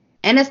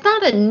 And it's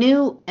not a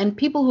new, and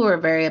people who are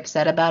very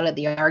upset about it,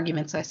 the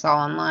arguments I saw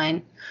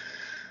online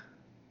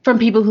from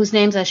people whose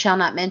names I shall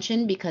not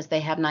mention because they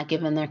have not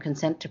given their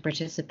consent to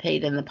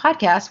participate in the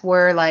podcast,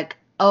 were like,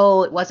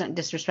 oh, it wasn't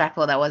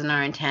disrespectful. That wasn't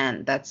our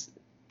intent.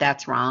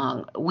 That's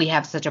wrong. We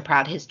have such a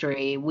proud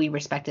history. We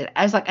respect it.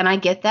 I was like, and I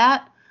get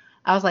that.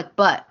 I was like,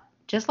 but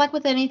just like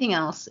with anything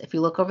else, if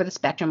you look over the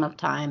spectrum of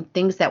time,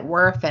 things that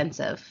were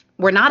offensive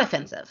were not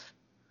offensive.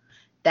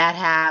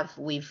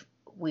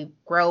 We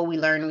grow, we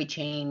learn, we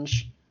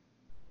change,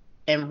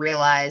 and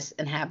realize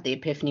and have the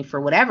epiphany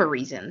for whatever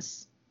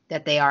reasons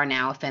that they are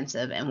now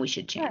offensive and we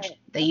should change. Right.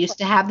 They used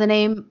to have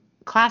the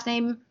class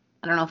name,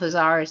 I don't know if it was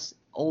ours,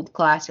 old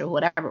class or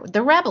whatever.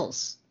 The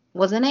Rebels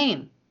was a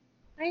name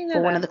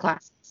for one of the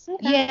classes.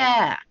 Okay.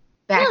 Yeah,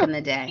 back in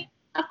the day.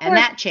 And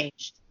that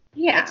changed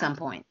at some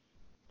point.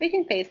 They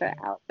can phase that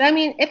out. But I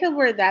mean, if it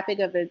were that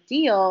big of a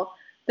deal,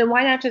 then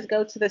why not just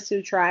go to the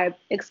Sioux tribe,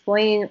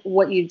 explain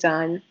what you've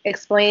done,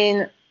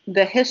 explain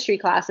the history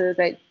classes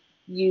that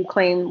you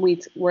claim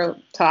we were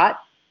taught,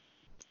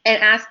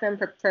 and ask them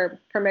for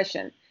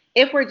permission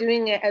if we're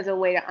doing it as a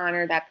way to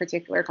honor that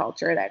particular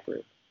culture, that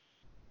group.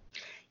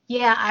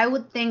 Yeah, I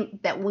would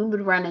think that we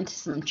would run into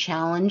some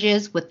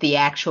challenges with the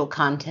actual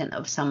content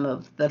of some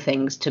of the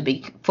things to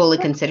be fully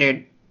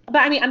considered. But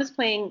I mean, I'm just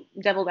playing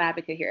devil's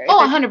advocate here.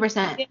 Oh,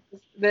 100%.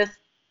 This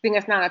thing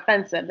that's not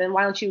offensive, then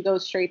why don't you go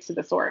straight to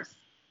the source?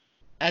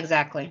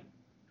 Exactly.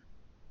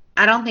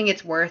 I don't think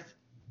it's worth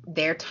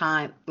their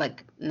time,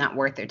 like not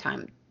worth their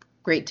time.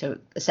 Great to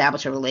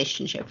establish a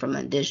relationship from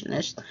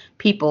indigenous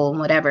people and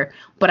whatever.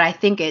 But I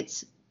think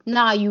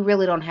you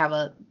really don't have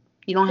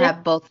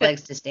have both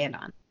legs to stand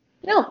on.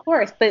 No, of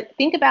course. But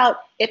think about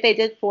if they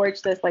did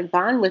forge this like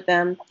bond with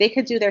them, they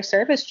could do their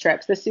service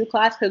trips. The Sioux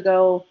class could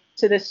go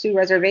to the Sioux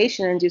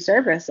reservation and do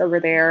service over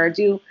there or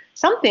do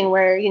something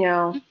where,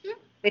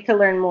 they could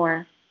learn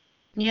more.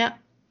 Yeah.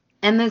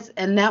 And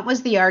that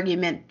was the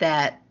argument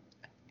that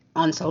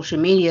on social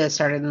media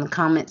started in the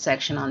comment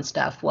section on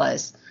stuff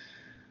was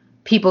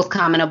people's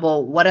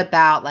commentable, what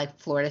about like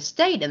Florida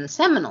State and the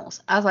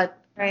Seminoles? I was like,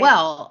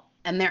 well,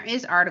 and there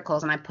is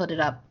articles, and I put it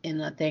up in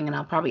the thing, and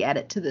I'll probably add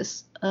it to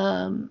this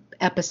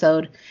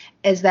episode,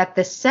 is that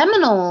the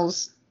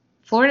Seminoles,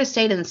 Florida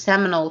State and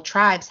Seminole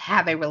tribes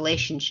have a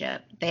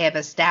relationship. They have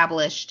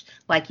established,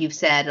 like you've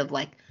said, of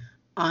like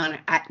on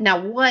now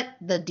what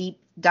the deep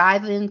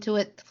dive into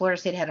it. Florida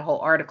State had a whole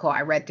article.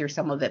 I read through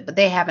some of it, but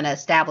they have an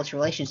established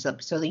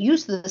relationship. So the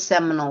use of the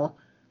Seminole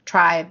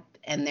tribe,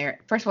 and their,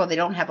 first of all, they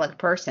don't have like a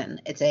person.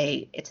 It's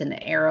an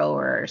arrow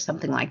or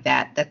something like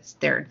that. That's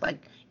their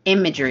like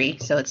imagery.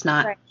 So it's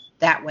not right.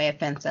 That way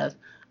offensive.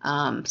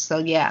 So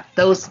yeah,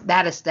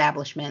 that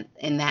establishment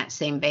in that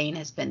same vein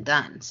has been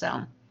done.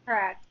 So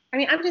correct. I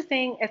mean, I'm just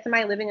saying, as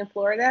somebody living in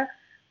Florida,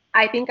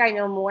 I think I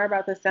know more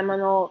about the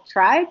Seminole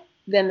tribe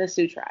than the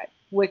Sioux tribe,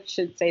 which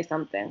should say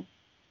something.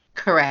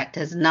 Correct.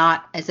 As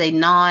a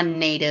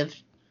non-native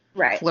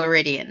right.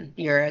 Floridian,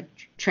 you're a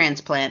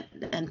transplant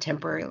and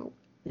temporarily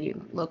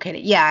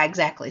located. Yeah,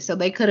 exactly. So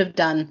they could have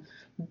done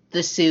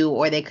the Sioux,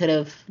 or they could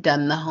have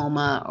done the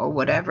Homa or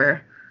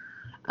whatever.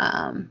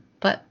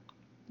 But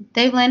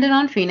they've landed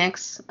on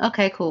Phoenix.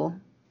 Okay, cool.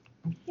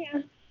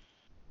 Yeah.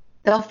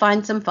 They'll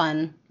find some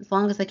fun as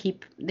long as they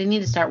need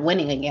to start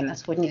winning again.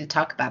 That's what we need to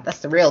talk about. That's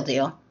the real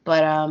deal.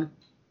 But,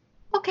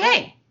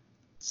 okay.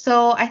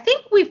 So I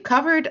think we've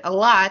covered a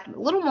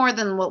little more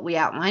than what we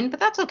outlined,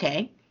 but that's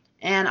okay.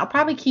 And I'll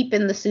probably keep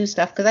in the Sioux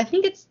stuff because I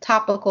think it's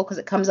topical because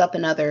it comes up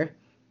in other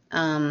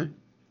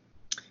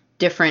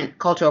different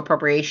cultural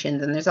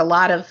appropriations. And there's a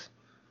lot of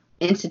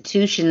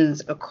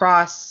institutions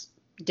across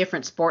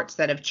different sports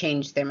that have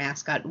changed their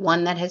mascot.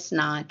 One that has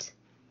not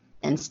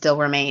and still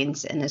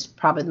remains and is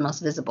probably the most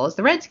visible is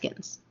the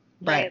Redskins.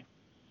 But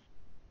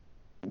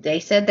they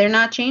said they're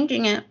not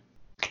changing it.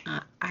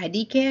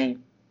 IDK.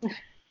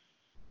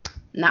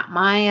 Not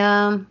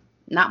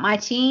my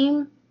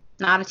team,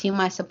 not a team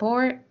I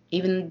support,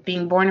 even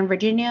being born in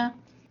Virginia.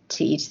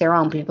 To each their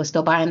own. People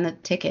still buying the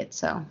ticket,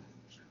 so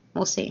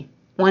we'll see.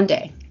 One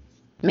day.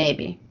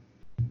 Maybe.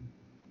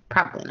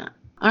 Probably not.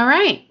 All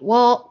right.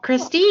 Well,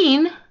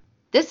 Christine,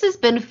 this has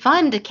been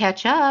fun to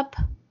catch up.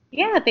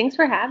 Yeah, thanks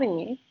for having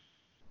me.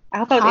 I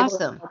hope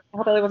awesome. I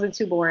hope it wasn't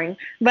too boring.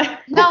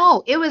 But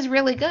no, it was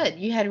really good.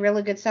 You had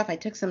really good stuff. I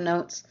took some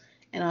notes,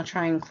 and I'll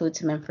try and include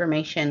some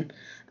information.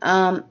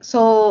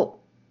 So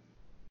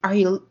are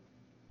you,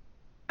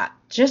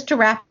 just to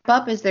wrap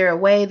up, is there a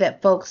way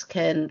that folks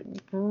can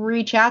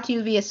reach out to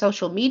you via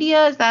social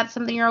media? Is that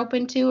something you're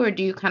open to, or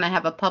do you kind of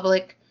have a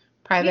public,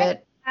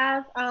 private?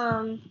 Yeah,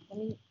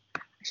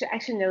 I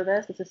should know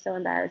this. This is so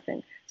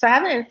embarrassing. So I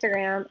have an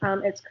Instagram.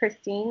 It's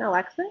Christine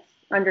Alexis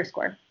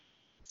 _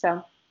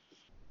 So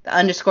the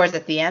underscores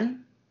at the end?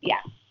 Yeah.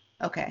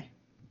 Okay.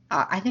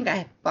 I think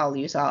I follow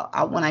you, so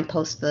I'll when I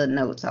post the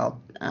notes,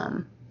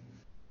 and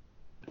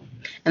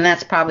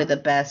that's probably the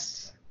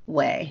best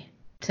way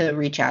to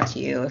reach out to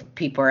you if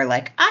people are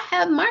like, I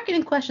have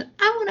marketing questions.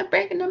 I want to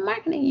break into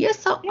marketing. You're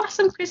so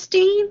awesome,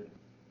 Christine.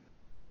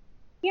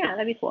 Yeah,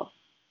 that'd be cool.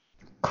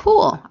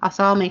 Cool.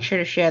 Also, I'll make sure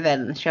to share that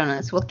in the show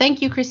notes. Well,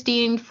 thank you,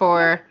 Christine,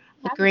 for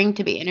agreeing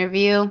to be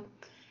interviewed.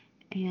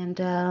 And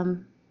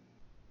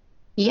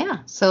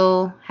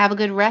so have a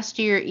good rest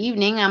of your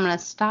evening. I'm going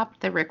to stop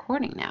the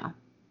recording now.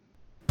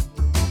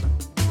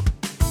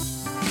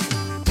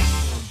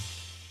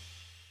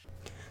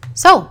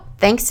 So,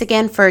 thanks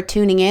again for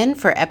tuning in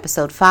for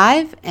episode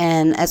 5.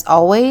 And as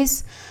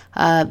always,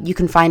 you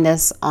can find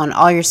us on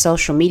all your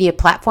social media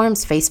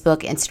platforms,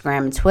 Facebook,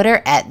 Instagram, and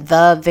Twitter at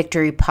The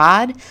Victory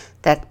Pod.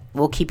 That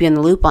will keep you in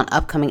the loop on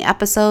upcoming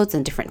episodes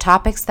and different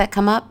topics that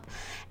come up.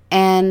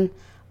 And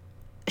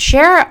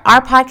share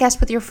our podcast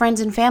with your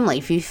friends and family.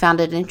 If you found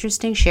it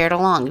interesting, share it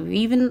along. If you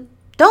even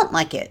don't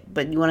like it,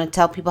 but you want to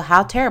tell people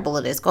how terrible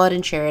it is, go ahead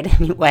and share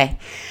it anyway.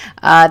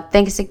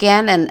 Thanks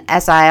again. And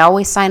as I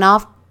always sign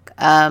off,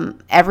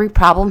 every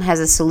problem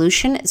has a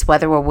solution. It's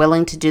whether we're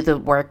willing to do the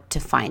work to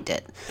find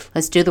it.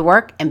 Let's do the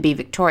work and be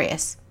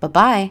victorious.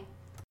 Bye-bye.